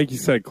like you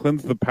said,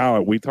 cleanse the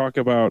palate. We talk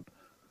about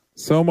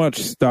so much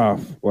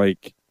stuff, and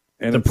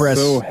it's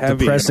so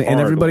heavy, depressing, and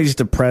everybody's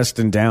depressed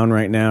and down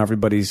right now.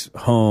 Everybody's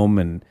home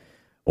and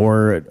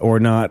or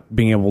not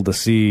being able to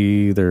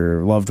see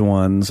their loved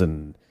ones,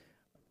 and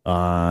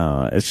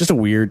it's just a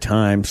weird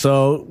time.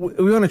 So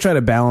we want to try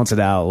to balance it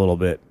out a little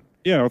bit.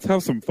 Yeah, let's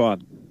have some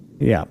fun.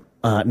 Yeah.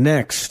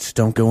 Next,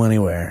 don't go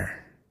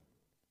anywhere.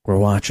 We're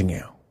watching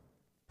you.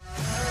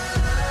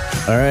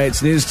 All right,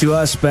 it's news to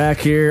us back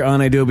here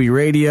on Adobe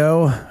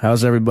Radio.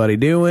 How's everybody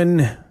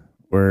doing?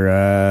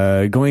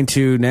 We're going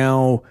to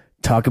now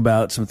talk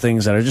about some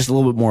things that are just a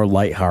little bit more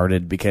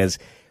lighthearted because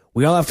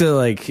we all have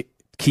to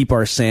keep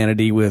our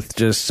sanity with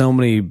just so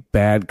many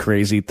bad,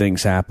 crazy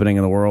things happening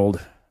in the world.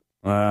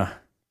 If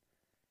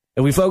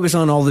we focus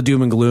on all the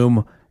doom and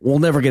gloom, we'll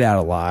never get out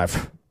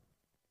alive.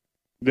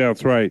 Yeah,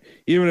 that's right.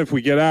 Even if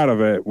we get out of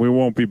it, we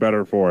won't be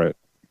better for it.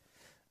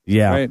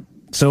 Yeah. Right?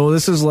 So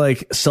this is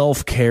like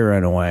self-care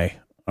in a way.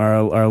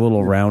 Our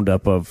little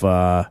roundup of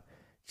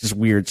just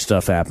weird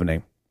stuff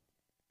happening.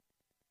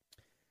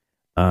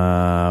 We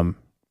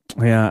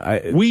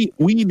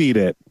need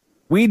it.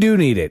 We do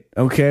need it.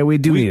 Okay, we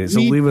do need it. So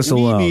leave us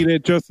alone. We need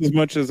it just as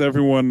much as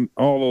everyone,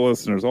 all the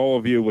listeners, all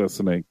of you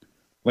listening.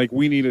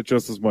 We need it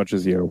just as much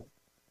as you.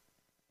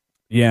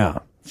 Yeah.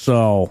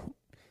 So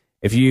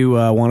if you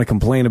want to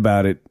complain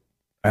about it,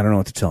 I don't know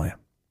what to tell you.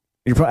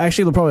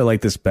 Actually, they'll probably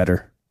like this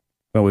better.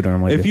 But we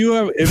normally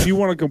do. If you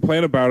want to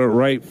complain about it,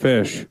 write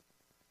Fish.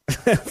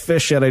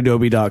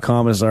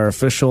 Fish@adobe.com is our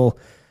official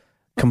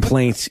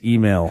complaints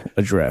email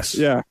address.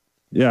 Yeah.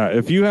 Yeah.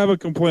 If you have a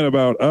complaint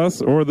about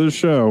us or this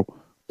show,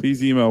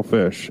 please email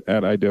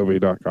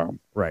fish@adobe.com.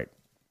 Right.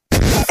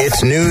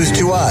 It's news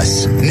to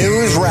us.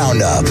 News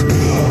Roundup.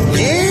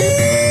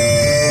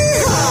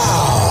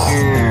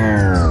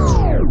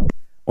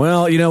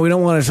 Well, we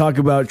don't want to talk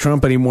about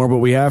Trump anymore, but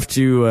we have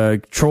to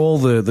troll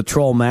the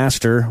troll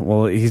master.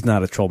 Well, he's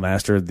not a troll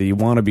master, the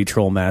wannabe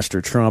troll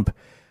master, Trump,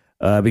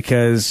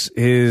 because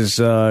his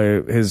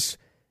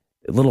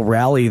little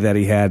rally that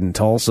he had in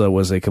Tulsa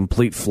was a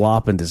complete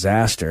flop and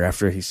disaster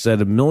after he said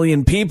 1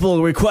 million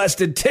people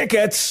requested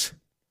tickets.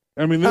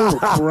 I mean, they were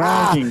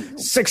bragging.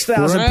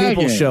 6,000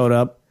 people showed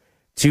up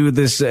to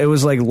this. It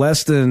was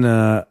less than,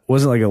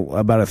 wasn't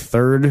about a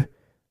third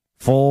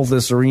full,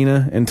 this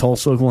arena in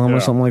Tulsa,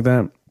 Oklahoma, something like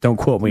that. Don't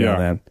quote me on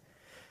that.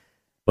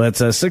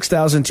 But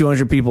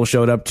 6,200 people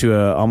showed up to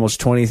a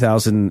almost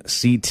 20,000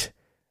 seat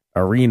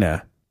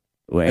arena.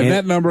 And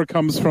that number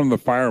comes from the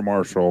fire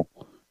marshal,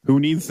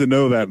 who needs to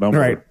know that number.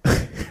 Right.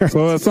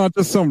 So it's not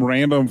just some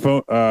random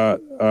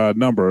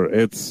number.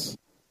 It's,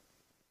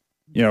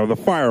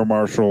 the fire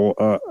marshal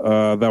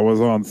that was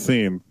on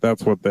scene.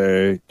 That's what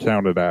they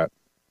counted at.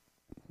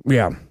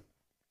 Yeah.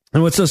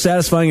 And what's so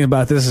satisfying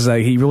about this is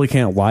that he really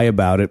can't lie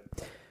about it.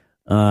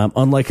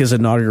 Unlike his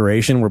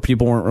inauguration, where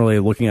people weren't really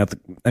looking at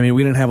we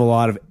didn't have a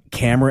lot of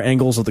camera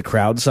angles of the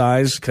crowd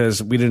size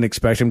because we didn't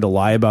expect him to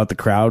lie about the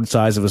crowd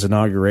size of his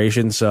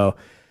inauguration. So,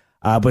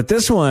 but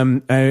this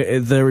one,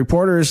 the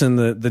reporters and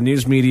the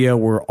news media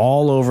were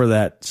all over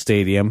that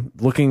stadium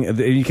looking.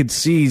 You could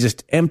see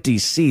just empty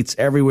seats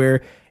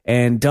everywhere,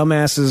 and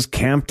dumbasses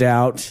camped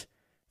out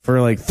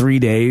for like 3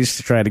 days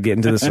to try to get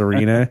into this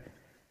arena.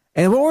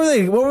 And what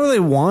were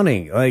they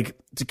wanting? Like,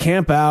 to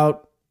camp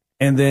out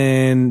and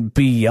then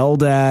be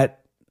yelled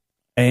at,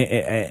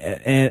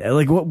 and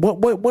like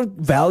what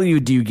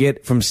value do you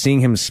get from seeing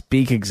him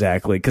speak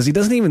exactly? Because he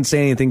doesn't even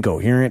say anything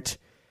coherent.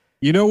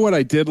 You know what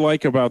I did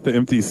like about the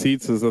empty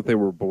seats is that they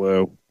were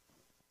blue.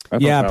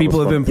 Yeah, people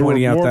have been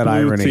pointing out that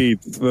irony.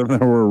 Seats than there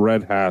were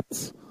red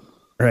hats.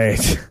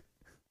 Right.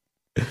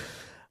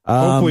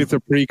 Hopefully, it's a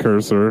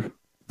precursor.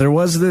 There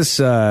was this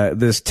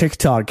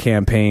TikTok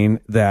campaign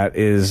that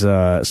is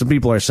some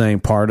people are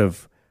saying part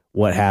of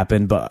what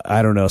happened, but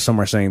I don't know.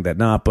 Some are saying that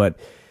not. But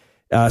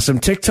some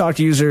TikTok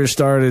users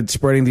started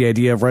spreading the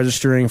idea of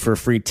registering for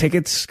free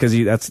tickets because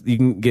you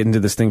can get into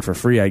this thing for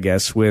free, I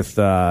guess, with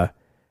no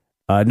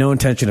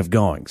intention of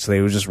going. So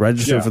they would just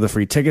register for the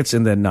free tickets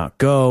and then not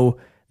go.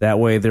 That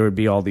way, there would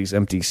be all these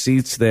empty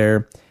seats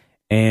there,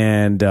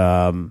 and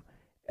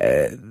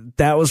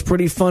that was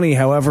pretty funny.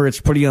 However, it's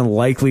pretty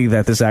unlikely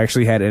that this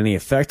actually had any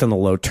effect on the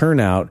low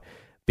turnout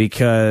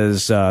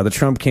because the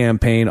Trump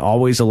campaign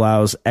always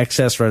allows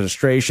excess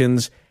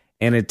registrations,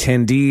 and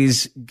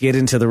attendees get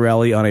into the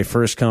rally on a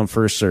first-come,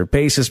 first-served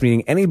basis,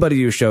 meaning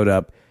anybody who showed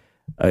up,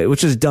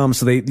 which is dumb.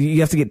 So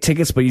you have to get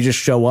tickets, but you just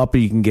show up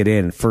and you can get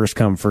in.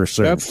 First-come,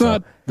 first-served.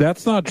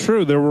 That's not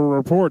true. There were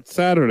reports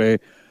Saturday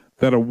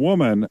that a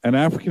woman, an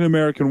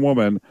African-American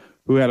woman,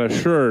 who had a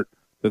shirt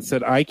that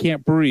said, "I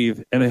can't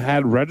breathe," and it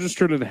had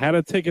registered and had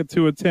a ticket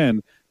to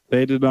attend,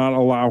 they did not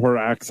allow her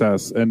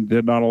access and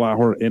did not allow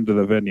her into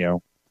the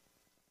venue.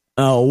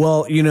 Oh,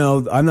 well,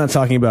 I'm not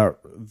talking about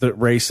the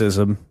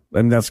racism. I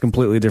mean, that's a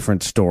completely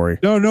different story.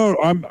 No.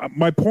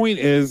 My point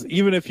is,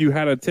 even if you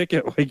had a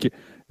ticket, like,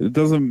 it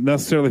doesn't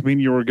necessarily mean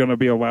you were going to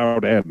be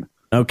allowed in.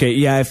 Okay,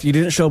 yeah, if you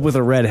didn't show up with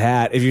a red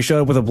hat, if you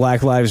showed up with a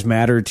Black Lives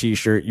Matter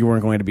t-shirt, you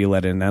weren't going to be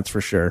let in, that's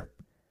for sure.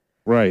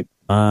 Right.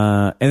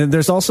 And then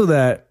there's also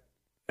that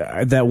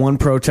one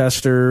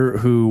protester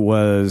who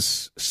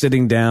was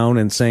sitting down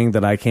and saying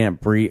that I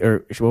can't breathe,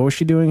 or what was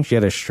she doing? She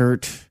had a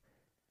shirt.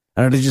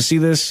 I don't know, did you see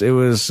this? It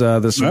was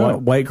this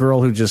white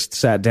girl who just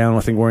sat down, I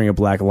think, wearing a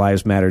Black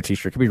Lives Matter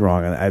t-shirt. Could be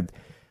wrong. I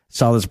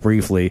saw this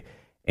briefly.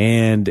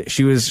 And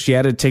she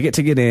had a ticket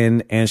to get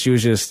in, and she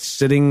was just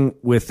sitting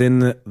within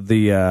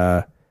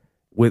the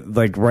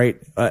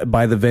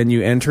by the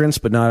venue entrance,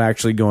 but not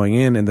actually going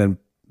in. And then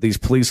these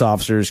police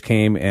officers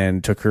came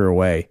and took her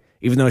away,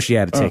 even though she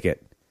had a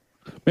ticket.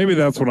 Maybe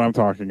that's what I'm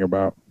talking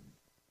about.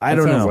 I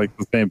don't know. Sounds like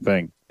the same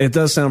thing. It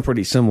does sound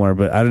pretty similar,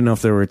 but I don't know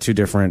if there were two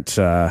different,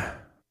 I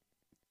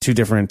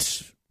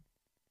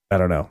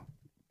don't know,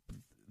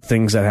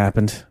 things that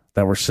happened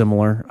that were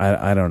similar.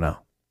 I don't know.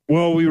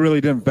 Well, we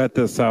really didn't vet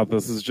this out.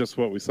 This is just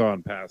what we saw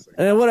in passing.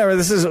 Whatever.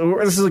 This is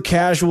a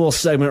casual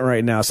segment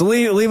right now, so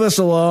leave us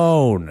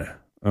alone.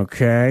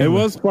 Okay. It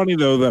was funny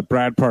though that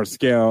Brad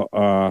Parscale,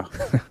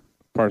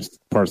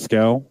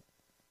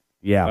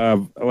 yeah,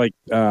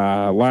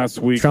 last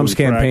week, Trump's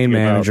campaign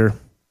manager.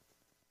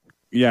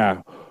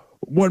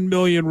 1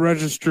 million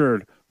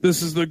registered.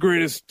 This is the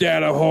greatest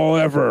data haul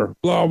ever.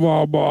 Blah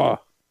blah blah.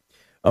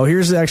 Oh,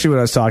 here's actually what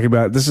I was talking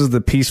about. This is the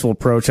peaceful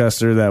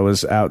protester that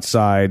was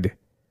outside.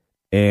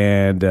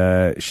 And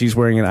she's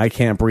wearing an "I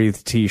Can't Breathe"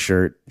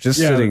 T-shirt, just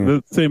sitting.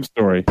 The same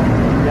story.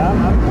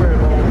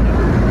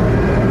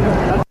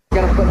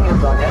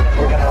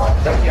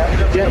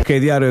 Okay,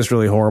 the audio is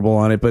really horrible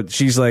on it, but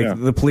she's like,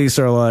 the police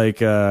are like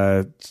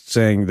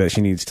saying that she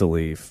needs to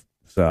leave.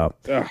 So,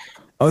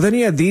 then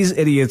you had these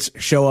idiots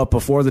show up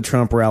before the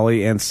Trump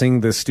rally and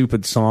sing this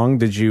stupid song.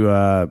 Did you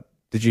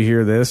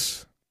hear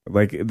this?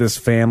 Like, this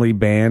family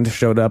band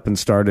showed up and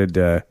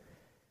started.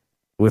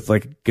 With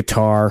like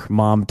guitar,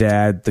 mom,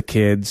 dad, the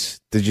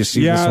kids. Did you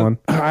see this one?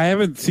 I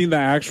haven't seen the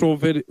actual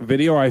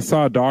video. I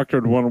saw a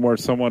doctored one where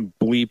someone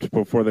bleeped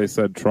before they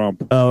said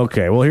Trump. Oh,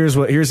 okay. Well, here's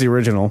the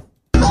original.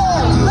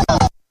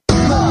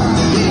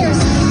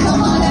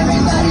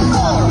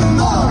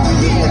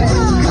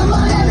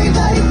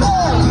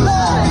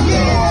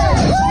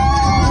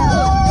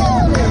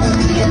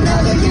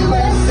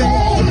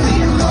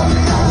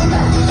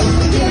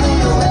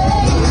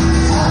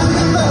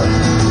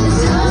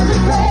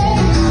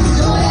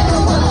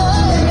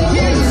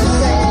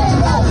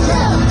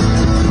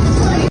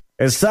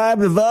 It's time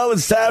to vote.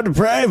 It's time to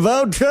pray.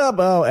 Vote Trump.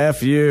 Oh,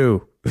 F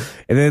you.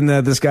 And then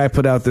this guy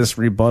put out this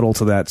rebuttal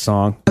to that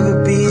song.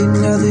 Never be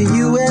another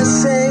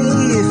USA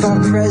if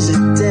our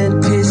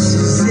president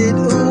pisses it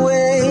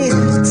away.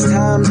 It's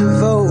time to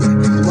vote.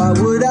 Why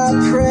would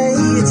I pray?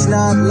 It's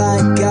not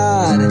like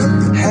God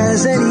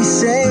has any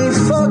say.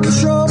 Fuck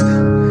Trump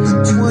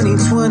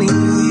 2020.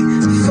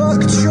 Fuck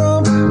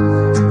Trump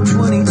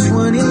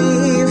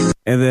 2020.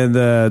 And then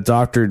the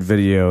doctored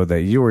video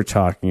that you were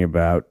talking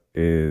about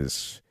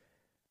is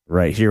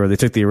right here, where they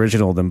took the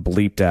original, then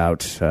bleeped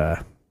out.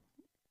 Yeah,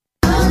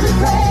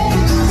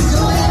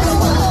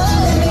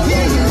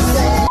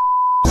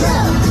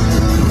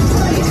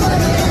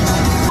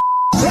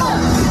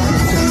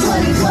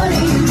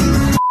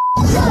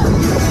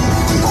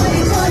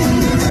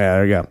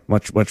 there you go.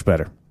 Much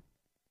better.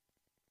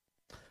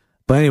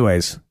 But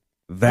anyways,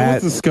 I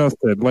was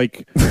disgusted.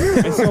 Like,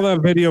 I saw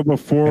that video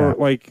before,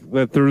 like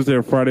that Thursday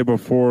or Friday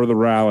before the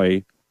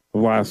rally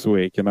of last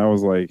week, and I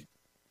was like,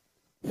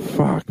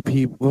 "Fuck,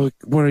 people! Look,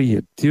 what are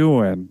you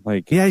doing?"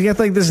 Like, yeah, you got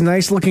like this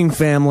nice looking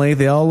family.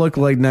 They all look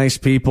like nice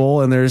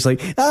people, and there's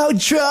like, "Oh,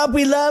 Trump,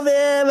 we love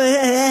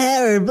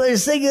him. We're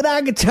singing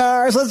on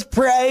guitars. Let's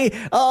pray.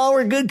 Oh,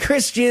 we're good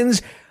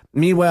Christians."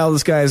 Meanwhile,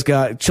 this guy's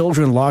got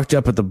children locked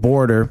up at the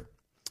border.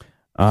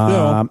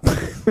 Yeah,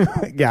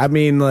 I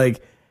mean,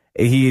 like,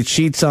 he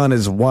cheats on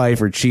his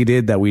wife, or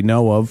cheated that we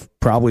know of.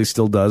 Probably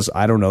still does.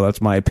 I don't know. That's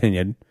my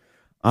opinion.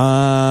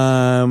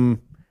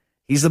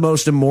 He's the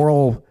most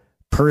immoral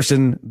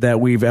person that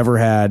we've ever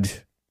had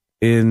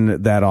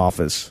in that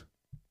office.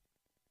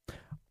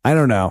 I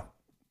don't know.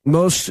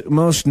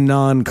 Most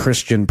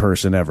non-Christian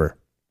person ever.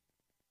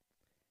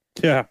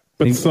 Yeah,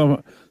 but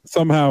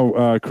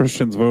somehow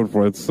Christians vote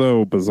for it. It's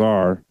so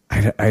bizarre.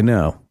 I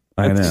know.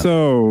 It's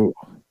so...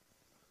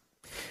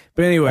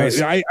 But anyways,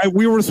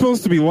 we were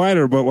supposed to be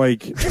lighter, but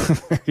like,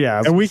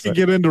 yeah, and we can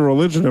get into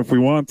religion if we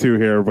want to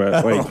here,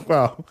 but like,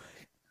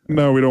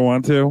 no, we don't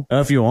want to.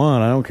 If you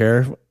want, I don't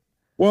care.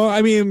 Well,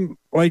 I mean,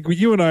 like,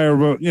 you and I are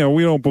both,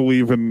 we don't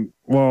believe in.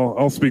 Well,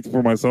 I'll speak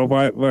for myself.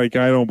 I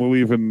don't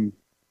believe in,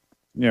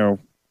 a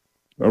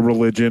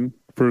religion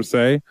per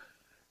se,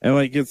 and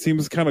like, it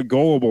seems kind of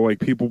gullible. Like,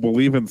 people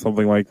believe in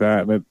something like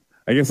that, and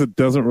I guess it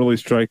doesn't really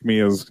strike me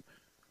as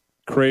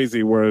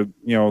crazy where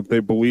they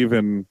believe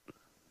in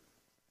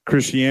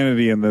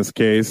Christianity in this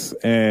case,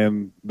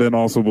 and then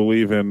also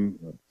believe in,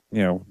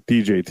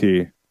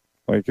 DJT.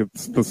 Like,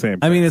 it's the same thing.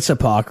 I mean, it's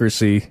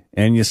hypocrisy,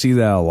 and you see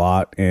that a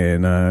lot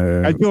in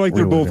I feel like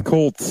they're both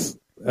cults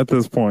at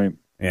this point.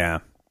 Yeah.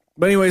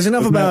 But anyways,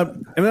 enough about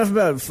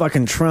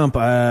fucking Trump.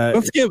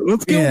 Let's get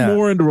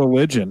more into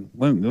religion.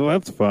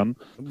 That's fun.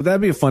 That'd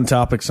be a fun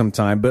topic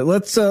sometime. But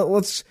let's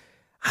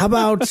how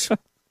about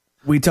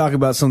we talk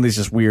about some of these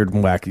just weird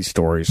and wacky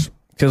stories?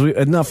 Because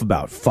enough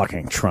about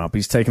fucking Trump.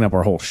 He's taking up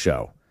our whole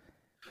show.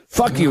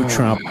 Fuck you,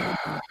 Trump.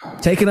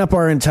 Taking up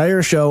our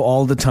entire show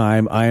all the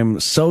time. I am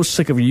so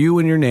sick of you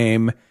and your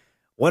name.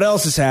 What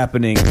else is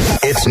happening?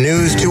 It's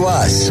news to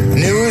us.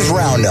 News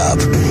Roundup.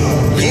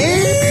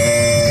 Yeehaw!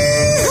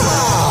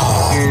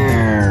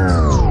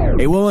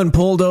 A woman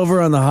pulled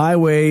over on the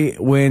highway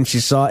when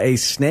she saw a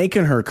snake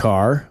in her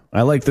car.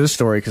 I like this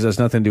story because it has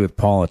nothing to do with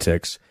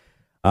politics.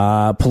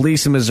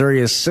 Police in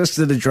Missouri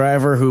assisted a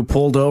driver who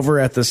pulled over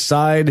at the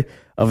side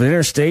of an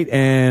interstate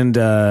and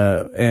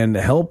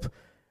help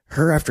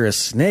her after a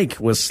snake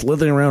was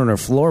slithering around on her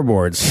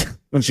floorboards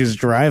when she was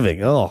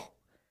driving. Oh.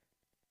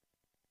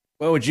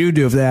 What would you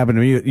do if that happened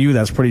to you?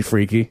 That's pretty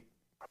freaky.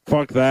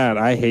 Fuck that.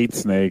 I hate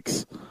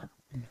snakes.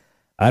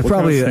 What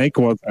kind of snake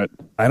was that?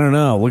 I don't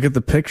know. Look at the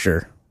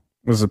picture.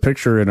 There's a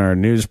picture in our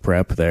news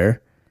prep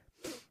there.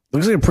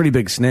 Looks like a pretty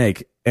big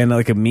snake and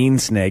like a mean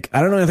snake.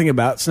 I don't know anything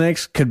about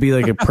snakes. Could be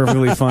like a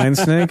perfectly fine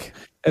snake.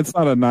 It's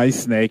not a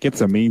nice snake.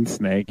 It's a mean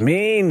snake.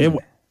 Mean.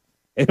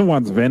 It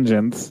wants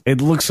vengeance.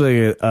 It looks like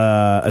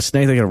a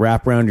snake that can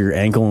wrap around your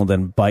ankle and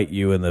then bite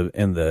you in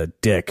the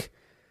dick.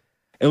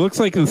 It looks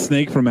like the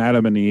snake from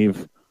Adam and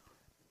Eve.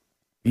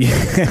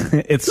 Yeah,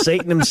 it's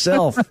Satan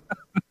himself.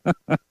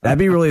 That'd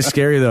be really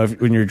scary though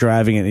when you're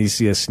driving and you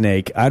see a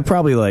snake. I'd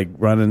probably like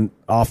running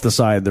off the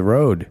side of the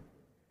road.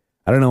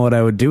 I don't know what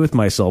I would do with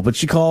myself. But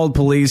she called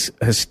police,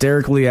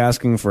 hysterically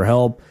asking for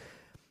help,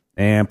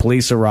 and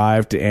police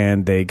arrived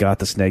and they got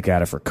the snake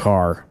out of her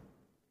car.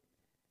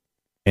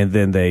 And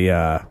then they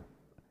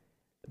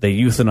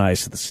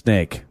euthanized the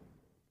snake.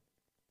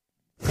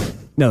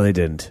 No, they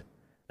didn't.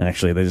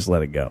 Actually, they just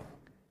let it go.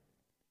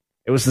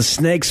 It was the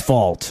snake's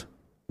fault.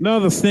 No,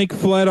 the snake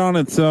fled on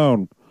its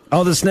own.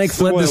 Oh, the snake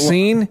fled the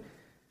scene?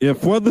 Yeah,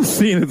 fled the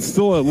scene. It's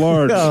still at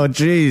large. Oh,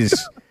 jeez.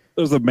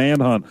 There's a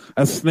manhunt,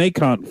 a snake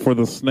hunt for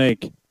the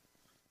snake.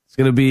 It's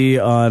going to be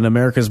on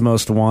America's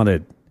Most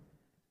Wanted.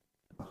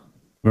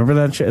 Remember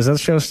that? Is that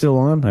show still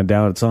on? I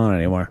doubt it's on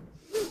anymore.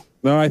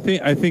 No, I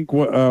think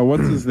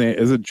what's his name?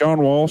 Is it John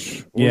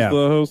Walsh? The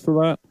host of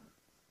that?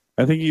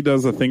 I think he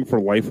does a thing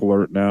for Life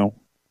Alert now.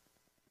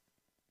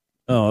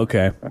 Oh,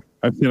 okay.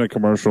 I've seen a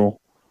commercial.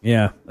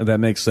 Yeah,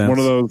 that makes sense. One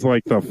of those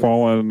like the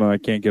fallen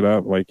can't get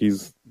up. Like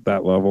he's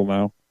that level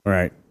now.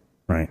 Right.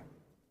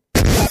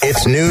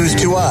 It's news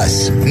to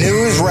us.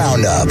 News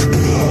Roundup.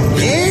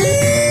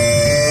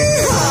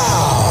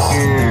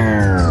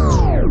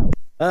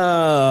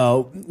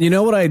 Oh, you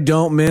know what I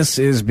don't miss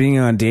is being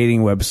on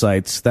dating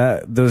websites.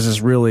 Those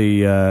is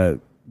really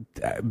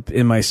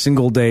in my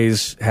single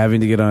days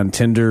having to get on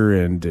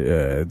Tinder and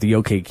the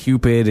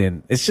OkCupid,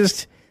 and it's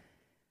just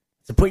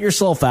to put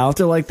yourself out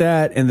there like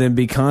that and then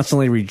be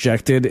constantly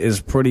rejected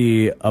is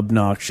pretty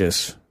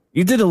obnoxious.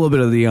 You did a little bit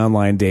of the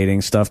online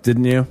dating stuff,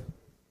 didn't you?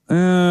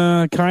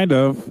 Kind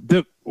of.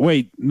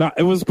 Wait, not.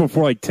 It was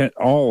before like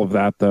all of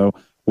that though.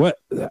 What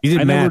you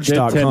did?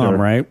 Match.com,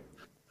 right?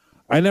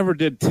 I never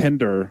did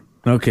Tinder.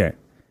 Okay.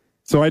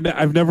 So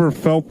I've never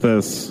felt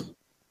this.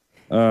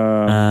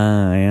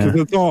 Yeah.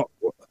 Because it's all.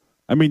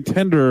 I mean,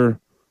 Tinder,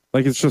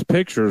 like it's just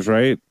pictures,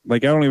 right?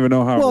 Like I don't even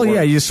know how. Well,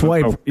 yeah, you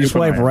swipe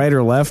right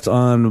or left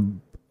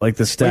on like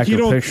the stack you of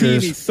don't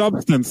pictures. See any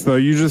substance though.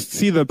 You just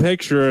see the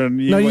picture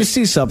and you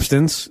see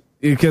substance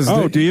because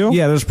do you?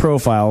 Yeah, there's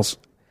profiles.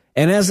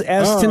 And as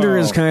Tinder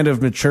is kind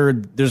of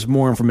matured, there's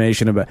more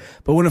information about.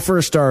 But when it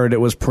first started, it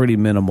was pretty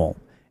minimal.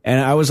 And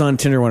I was on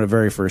Tinder when it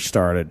very first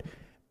started.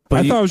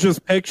 But I thought it was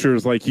just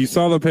pictures. Like you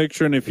saw the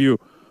picture, and if you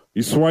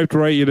swiped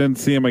right, you didn't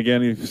see them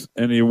again,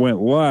 and you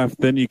went left,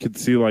 then you could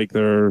see like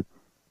their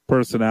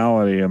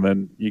personality, and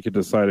then you could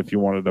decide if you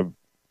wanted to.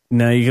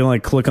 Now you can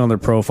like click on their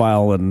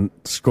profile and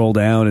scroll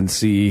down and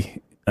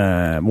see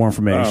more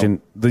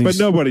information. But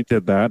nobody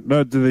did that.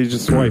 No, they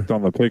just swiped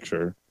on the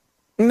picture.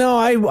 No,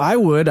 I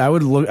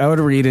would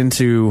read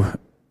into,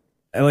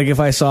 like, if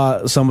I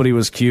saw somebody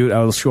was cute,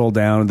 I would scroll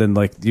down and then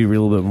like do a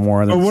little bit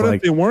more. But what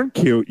if they weren't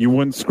cute? You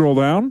wouldn't scroll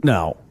down?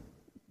 No,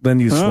 then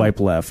you swipe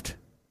left.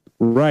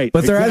 Right.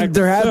 But there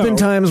have been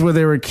times where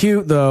they were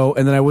cute though,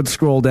 and then I would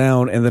scroll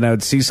down and then I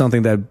would see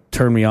something that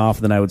turned me off,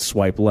 and then I would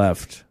swipe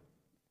left.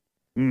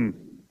 You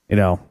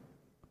know,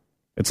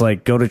 it's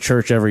like go to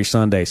church every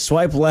Sunday,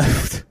 swipe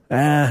left.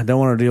 Don't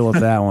want to deal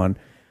with that one.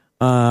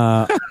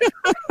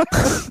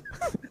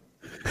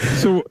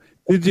 So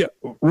did you,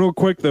 real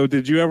quick though,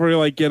 did you ever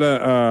like get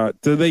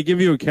did they give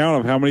you a count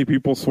of how many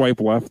people swipe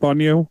left on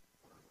you?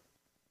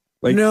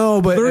 Like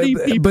no, but 30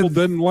 people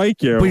didn't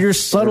like you. But you're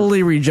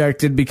subtly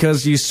rejected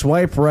because you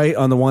swipe right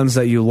on the ones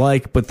that you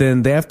like, but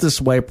then they have to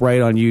swipe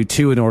right on you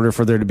too in order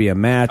for there to be a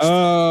match.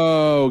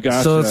 Oh,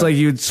 gotcha. So it's like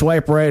you'd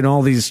swipe right and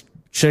all these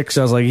chicks,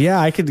 I was like, yeah,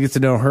 I could get to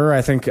know her.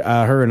 I think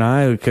her and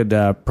I could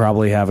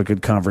probably have a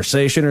good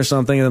conversation or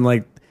something. And then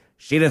like,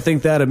 she didn't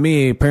think that of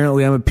me.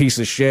 Apparently, I'm a piece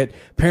of shit.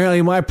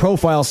 Apparently, my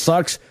profile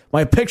sucks.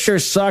 My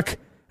pictures suck.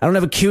 I don't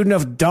have a cute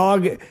enough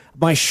dog.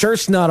 My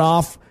shirt's not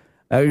off.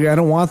 I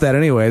don't want that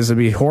anyways. It'd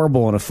be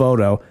horrible in a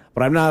photo.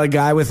 But I'm not a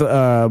guy with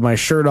my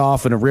shirt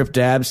off and a ripped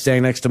ab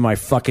standing next to my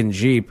fucking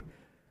Jeep.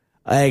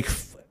 Like,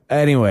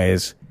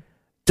 anyways,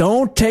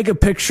 don't take a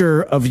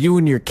picture of you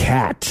and your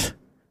cat.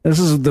 This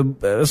is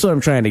what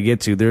I'm trying to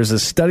get to. There's a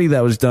study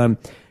that was done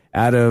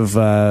out of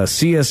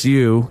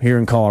CSU here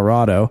in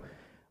Colorado.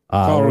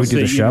 Colorado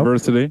State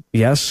University.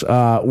 Yes,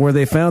 where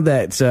they found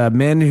that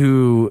men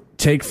who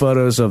take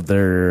photos of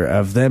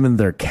them and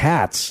their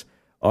cats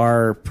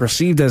are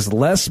perceived as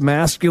less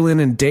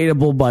masculine and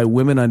dateable by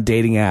women on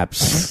dating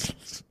apps.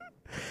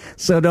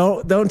 So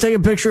don't take a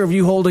picture of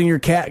you holding your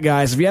cat,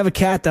 guys. If you have a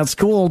cat, that's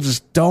cool.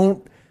 Just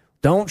don't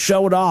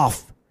show it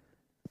off.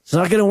 It's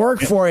not going to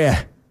work for you.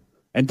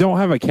 And don't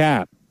have a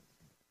cat.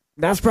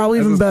 That's probably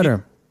even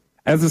better.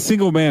 As a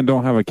single man,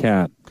 don't have a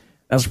cat.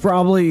 That's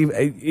probably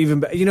even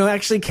better. You know,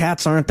 actually,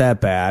 cats aren't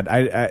that bad.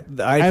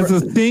 As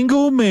a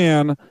single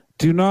man,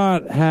 do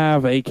not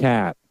have a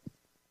cat.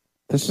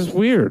 This is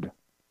weird.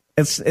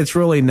 It's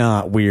really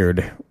not weird.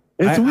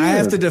 It's weird. I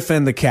have to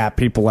defend the cat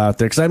people out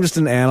there because I'm just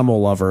an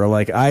animal lover.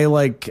 Like I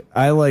like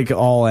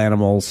all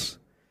animals,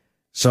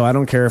 so I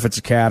don't care if it's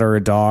a cat or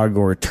a dog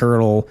or a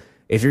turtle.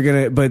 If you're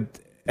gonna, but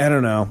I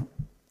don't know.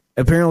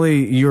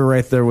 Apparently, you were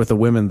right there with the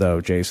women, though,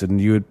 Jason.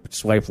 You would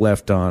swipe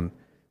left on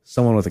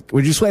someone with a...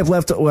 Would you swipe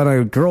left on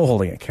a girl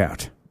holding a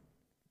cat?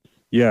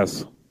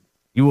 Yes.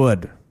 You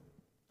would?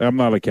 I'm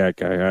not a cat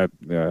guy.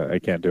 I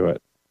can't do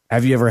it.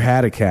 Have you ever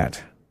had a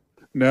cat?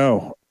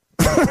 No.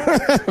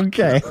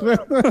 Okay.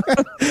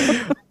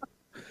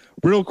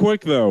 Real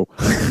quick, though,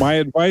 my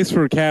advice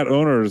for cat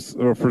owners,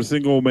 or for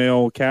single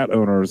male cat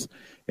owners,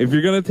 if you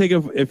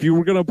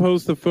were going to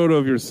post a photo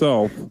of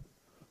yourself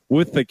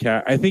with the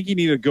cat, I think you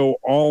need to go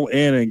all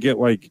in and get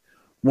like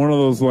one of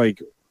those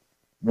like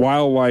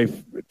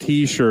wildlife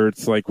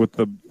T-shirts, like with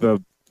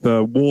the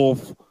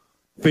wolf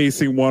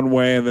facing one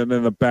way and then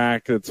in the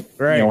back it's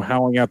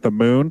howling at the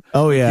moon.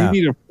 Oh yeah, you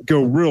need to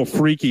go real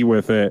freaky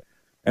with it,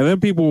 and then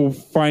people will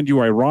find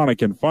you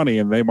ironic and funny,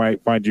 and they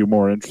might find you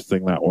more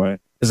interesting that way.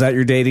 Is that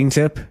your dating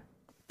tip?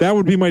 That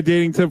would be my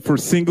dating tip for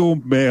single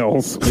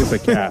males with a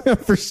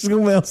cat. For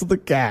single males with a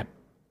cat.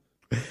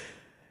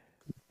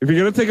 If you're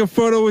going to take a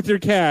photo with your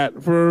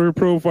cat for a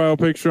profile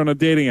picture on a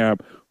dating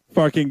app,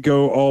 fucking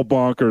go all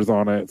bonkers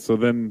on it. So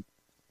then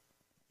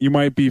you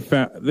might be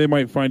they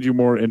might find you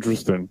more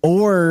interesting.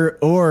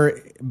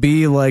 Or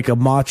be like a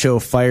macho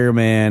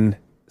fireman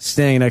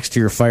standing next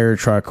to your fire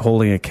truck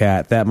holding a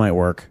cat. That might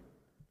work.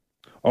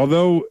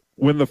 Although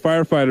when the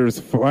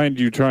firefighters find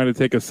you trying to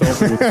take a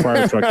selfie with the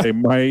fire truck, they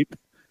might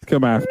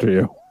come after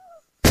you.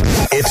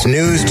 It's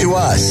news to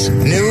us.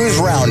 News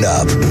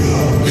Roundup.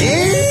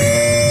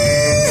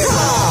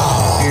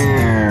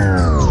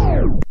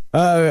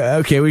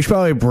 Okay, we should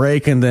probably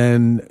break and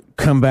then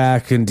come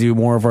back and do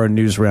more of our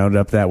news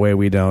roundup. That way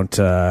we don't,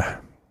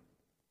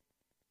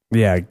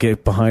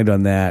 get behind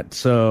on that.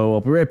 So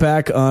I'll be right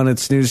back on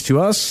It's News to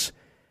Us.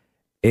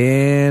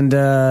 And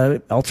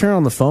I'll turn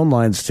on the phone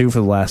lines, too, for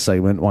the last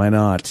segment. Why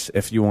not?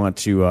 If you want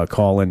to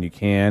call in, you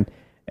can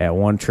at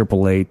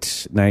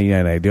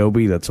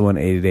 1-888-99-ADOBE. That's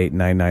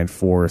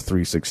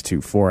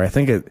 1-888-994-3624. I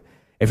think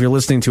if you're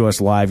listening to us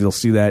live, you'll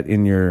see that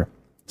in your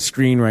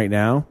screen right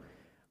now.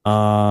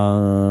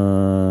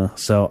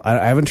 So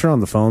I haven't turned on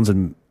the phones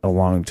in a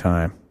long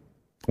time.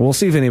 We'll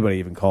see if anybody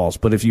even calls,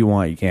 but if you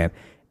want, you can.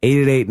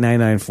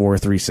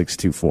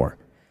 888-994-3624.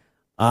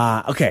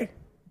 Okay.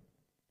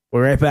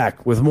 We're right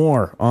back with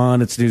more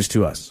on It's News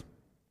to Us.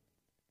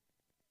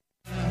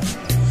 If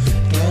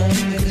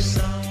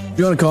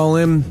you want to call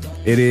in,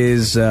 it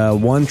is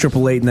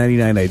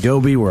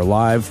 1-888-99-ADOBE. We're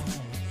live.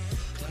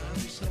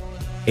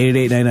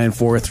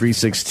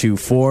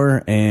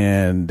 888-994-3624.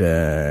 And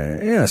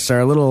yes,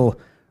 our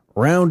little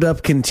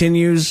roundup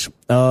continues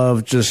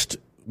of just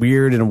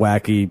weird and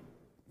wacky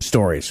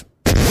stories.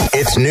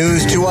 It's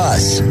News to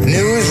Us.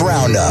 News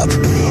Roundup.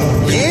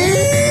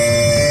 Yeah!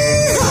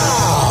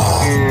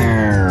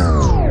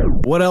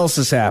 What else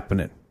is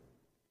happening?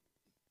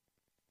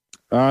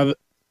 I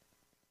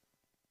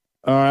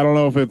don't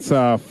know if it's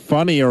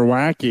funny or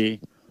wacky.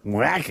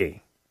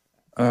 Wacky?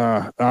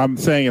 I'm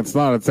saying it's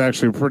not. It's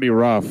actually pretty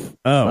rough.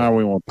 Oh. No,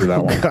 we won't do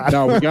that one.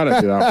 No, we got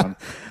to do that one.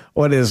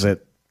 What is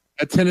it?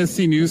 A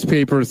Tennessee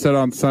newspaper said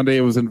on Sunday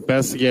it was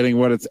investigating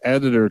what its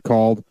editor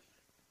called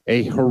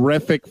a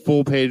horrific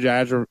full-page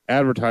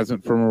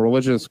advertisement from a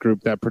religious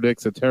group that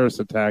predicts a terrorist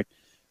attack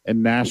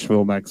in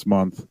Nashville next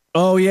month.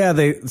 Oh, yeah.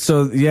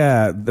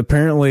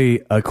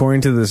 Apparently,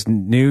 according to this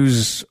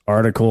news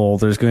article,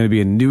 there's going to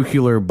be a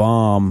nuclear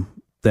bomb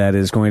that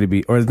is going to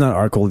be, or it's not an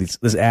article, this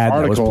ad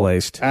that was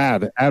placed.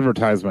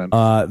 Advertisement.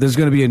 There's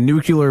going to be a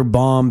nuclear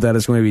bomb that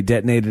is going to be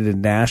detonated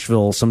in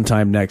Nashville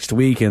sometime next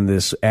week, and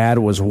this ad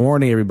was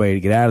warning everybody to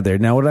get out of there.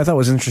 Now, what I thought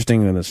was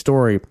interesting in the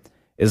story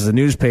is the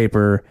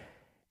newspaper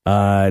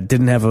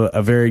didn't have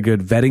a very good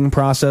vetting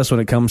process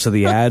when it comes to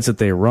the ads that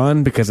they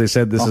run, because they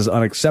said this is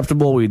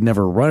unacceptable. We'd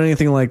never run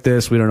anything like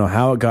this. We don't know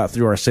how it got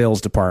through our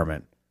sales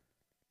department.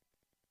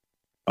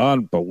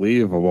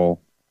 Unbelievable.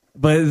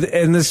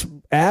 And this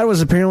ad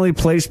was apparently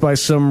placed by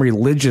some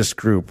religious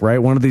group, right?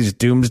 One of these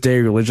doomsday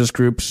religious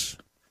groups.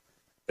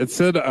 It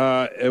said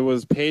it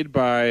was paid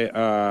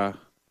by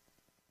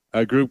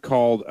a group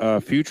called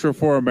Future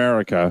for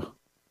America,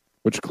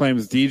 which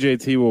claims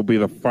DJT will be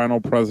the final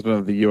president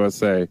of the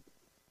USA.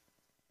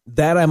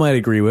 That I might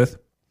agree with.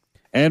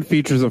 And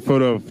features a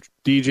photo of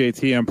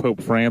DJT and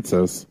Pope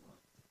Francis.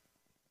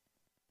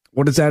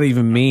 What does that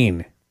even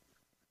mean?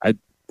 I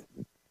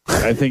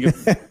think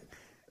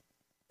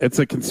it's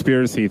a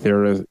conspiracy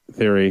theory.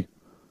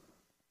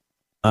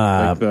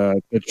 Like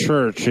the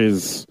church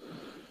is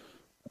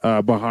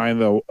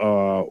behind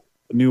the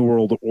New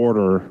World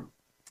Order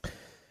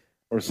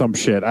or some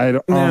shit.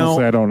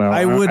 Honestly, I don't know.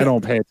 I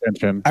don't pay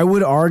attention. I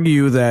would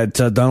argue that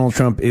Donald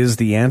Trump is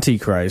the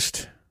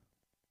Antichrist.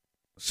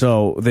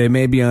 So they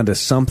may be onto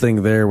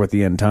something there with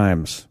the end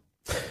times.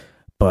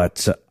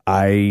 But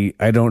I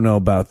don't know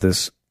about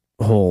this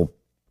whole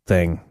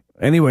thing.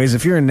 Anyways,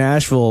 if you're in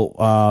Nashville,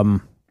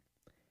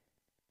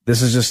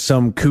 this is just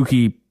some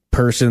kooky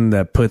person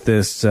that put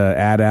this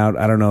ad out.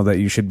 I don't know that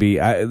you should be.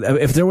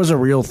 If there was a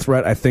real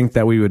threat, I think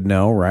that we would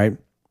know, right?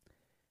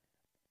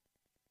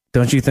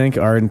 Don't you think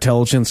our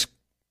intelligence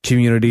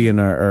community and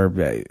our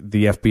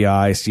the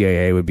FBI,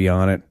 CIA would be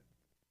on it?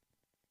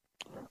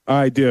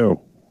 I do.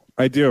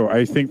 I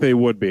think they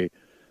would be.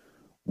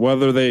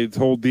 Whether they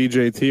told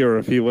DJT or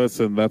if he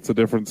listened, that's a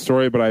different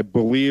story. But I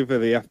believe that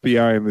the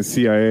FBI and the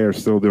CIA are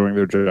still doing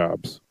their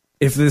jobs.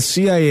 If the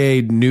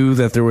CIA knew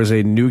that there was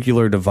a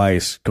nuclear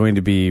device going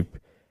to be...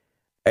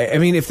 I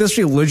mean, if this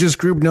religious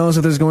group knows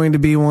that there's going to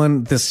be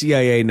one, the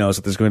CIA knows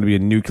that there's going to be a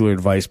nuclear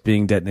device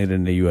being detonated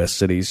in a U.S.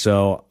 city.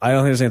 So I don't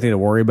think there's anything to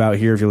worry about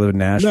here if you live in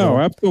Nashville.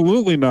 No,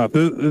 absolutely not.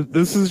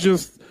 This is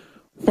just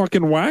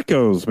fucking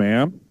wackos,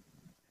 man.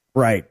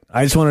 Right.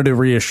 I just wanted to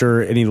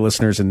reassure any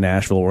listeners in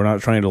Nashville, we're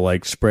not trying to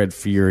spread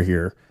fear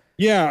here.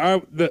 Yeah,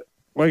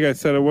 like I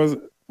said, it was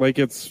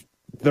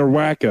they're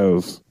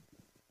wackos,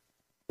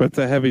 but it's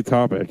a heavy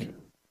topic.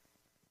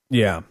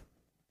 Yeah.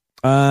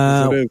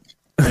 It is.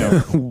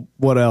 Yeah.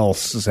 What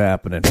else is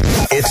happening?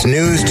 It's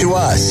News to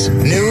Us.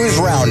 News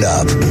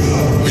Roundup.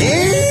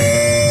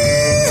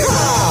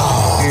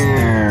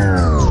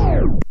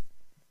 Yeehaw!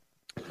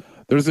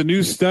 There's a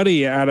new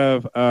study out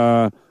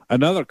of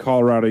another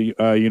Colorado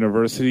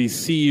university,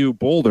 CU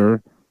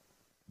Boulder,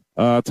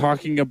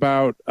 talking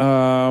about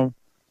the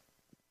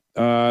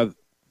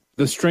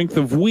strength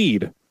of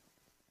weed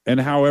and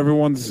how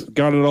everyone's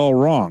got it all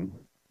wrong.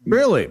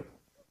 Really?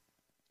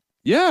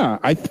 Yeah,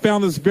 I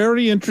found this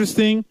very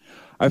interesting.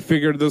 I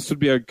figured this would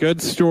be a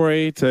good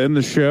story to end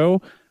the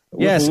show.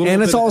 Yes,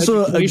 and it's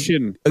also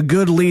a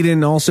good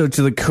lead-in also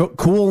to the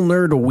Cool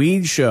Nerd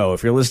Weed Show.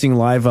 If you're listening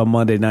live on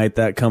Monday night,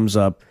 that comes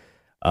up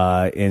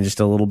in just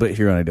a little bit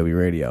here on IW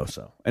Radio.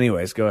 So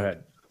anyways, go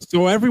ahead.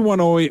 So everyone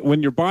always,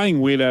 when you're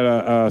buying weed at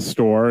a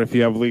store, if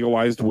you have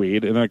legalized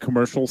weed in a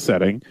commercial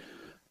setting,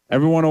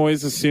 everyone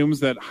always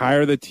assumes that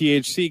higher the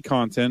THC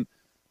content,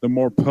 the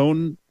more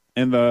potent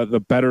and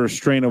the better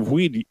strain of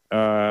weed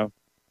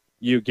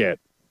you get.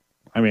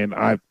 I mean,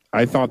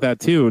 I thought that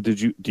too.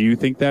 Do you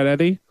think that,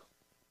 Eddie?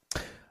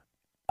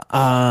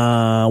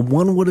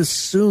 One would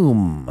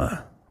assume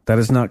that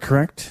is not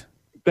correct.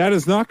 That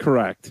is not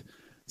correct.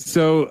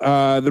 So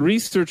the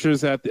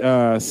researchers at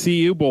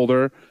CU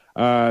Boulder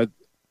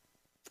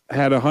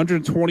had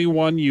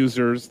 121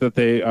 users that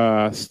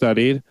they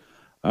studied,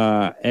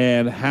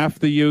 and half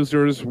the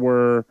users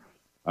were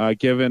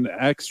given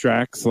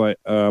extracts like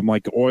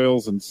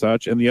oils and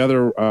such, and the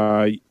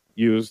other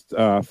used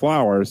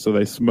flowers. So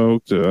they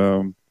smoked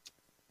the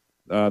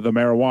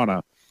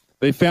marijuana.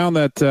 They found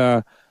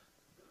that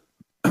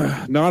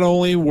not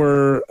only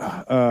were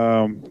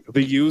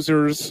the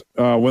users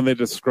when they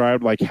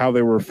described like how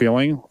they were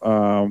feeling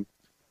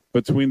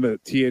between the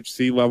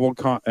THC level,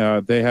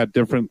 they had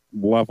different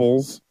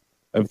levels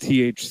of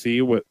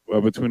THC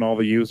between all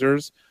the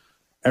users.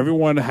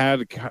 Everyone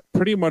had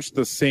pretty much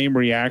the same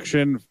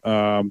reaction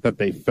that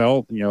they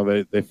felt. You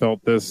know, they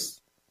felt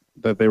this,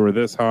 that they were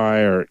this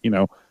high, or, you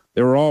know,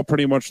 they were all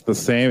pretty much the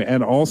same.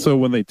 And also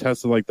when they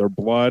tested like their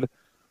blood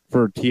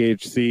for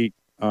THC,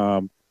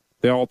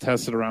 they all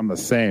tested around the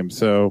same.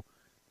 So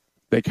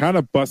they kind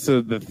of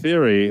busted the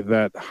theory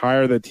that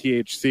higher the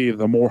THC,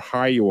 the more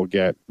high you will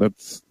get.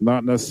 That's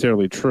not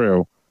necessarily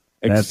true,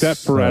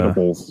 except for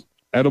edibles.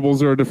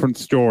 Edibles are a different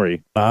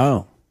story.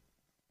 Oh.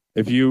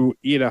 If you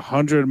eat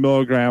 100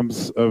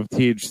 milligrams of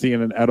THC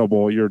in an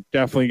edible, you're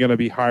definitely going to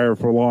be higher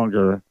for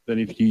longer than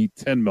if you eat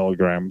 10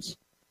 milligrams.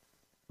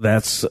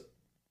 That's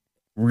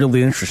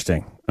really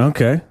interesting.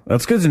 Okay.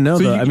 That's good to know,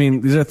 though. I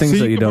mean, these are things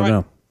that you don't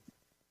know.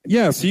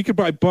 Yeah, so you could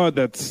buy bud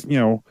that's, you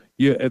know,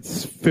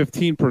 it's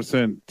 15%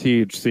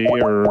 THC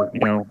or, you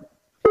know,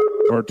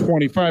 or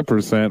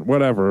 25%,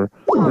 whatever,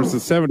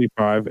 versus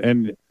 75,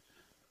 and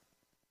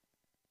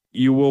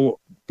you will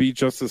be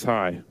just as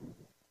high.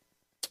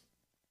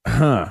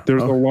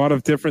 There's a lot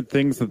of different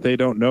things that they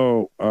don't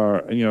know.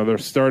 You know, they're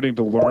starting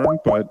to learn,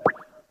 but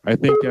I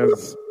think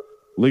as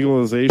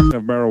legalization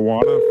of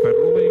marijuana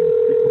federally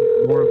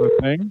becomes more of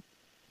a thing,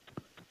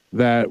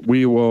 that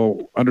we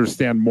will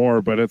understand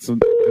more. But it's not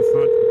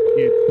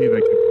THC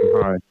that gets you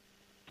high.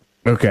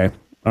 Okay,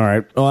 all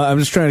right. Well, I'm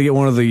just trying to get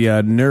one of the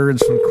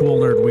nerds from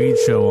Cool Nerd Weed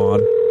Show on.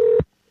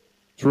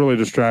 It's really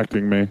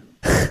distracting me.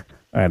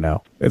 I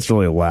know, it's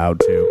really loud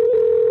too.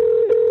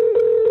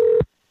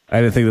 I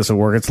didn't think this would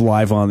work. It's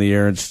live on the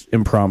air. It's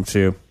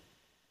impromptu.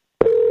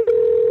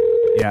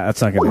 Yeah,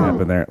 that's not going to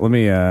happen there. Let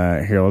me,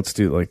 here, let's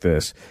do it like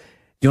this.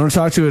 Do you want to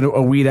talk to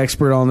a weed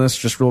expert on this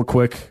just real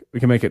quick?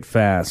 We can make it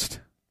fast.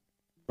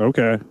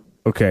 Okay.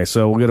 Okay,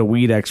 so we'll get a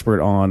weed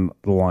expert on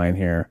the line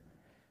here.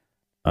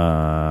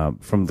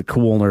 From the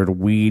Cool Nerd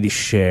Weed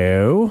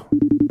Show.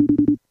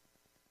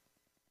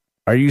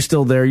 Are you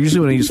still there? Usually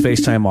when I use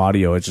FaceTime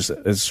audio, it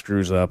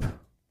screws up.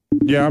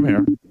 Yeah, I'm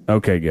here.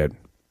 Okay, good.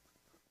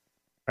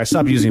 I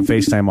stopped using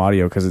FaceTime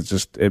audio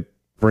because it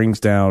brings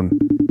down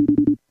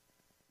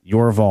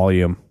your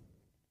volume.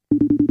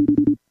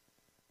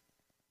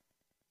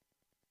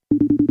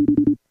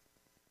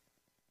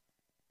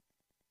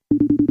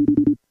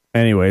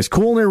 Anyways,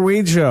 Cool Nerd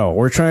Weed Show.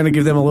 We're trying to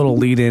give them a little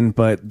lead in,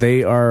 but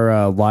they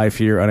are live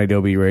here on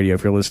Adobe Radio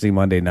if you're listening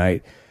Monday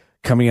night,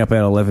 coming up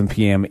at 11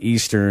 p.m.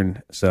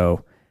 Eastern.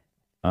 So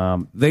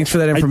thanks for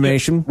that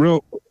information.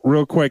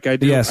 Real quick, I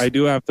do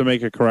have to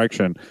make a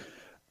correction.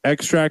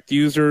 Extract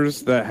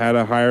users that had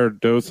a higher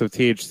dose of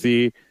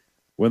THC,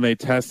 when they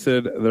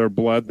tested their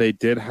blood, they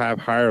did have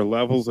higher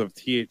levels of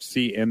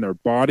THC in their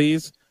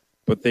bodies,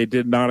 but they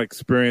did not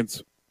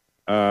experience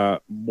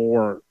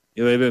more.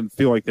 They didn't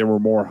feel like they were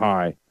more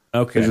high.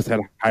 Okay. They just had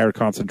a higher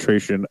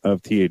concentration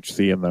of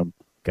THC in them.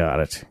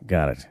 Got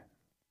it.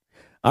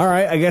 All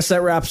right. I guess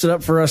that wraps it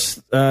up for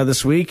us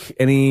this week.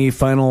 Any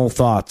final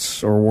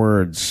thoughts or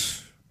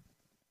words?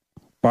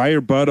 Buy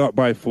your bud up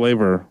by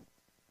flavor.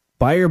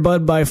 Buy your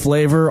bud by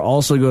flavor.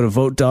 Also go to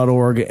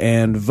vote.org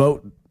and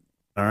vote.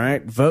 All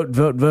right.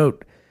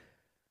 Vote.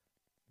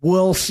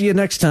 We'll see you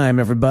next time,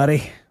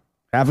 everybody.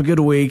 Have a good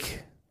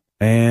week.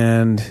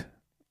 And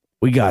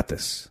we got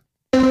this.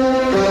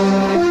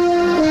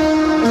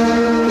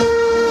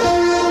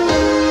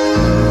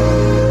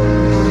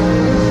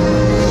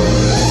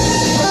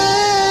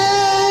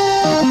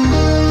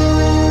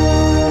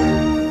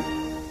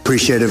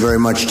 Appreciate it very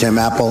much, Tim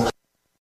Apple.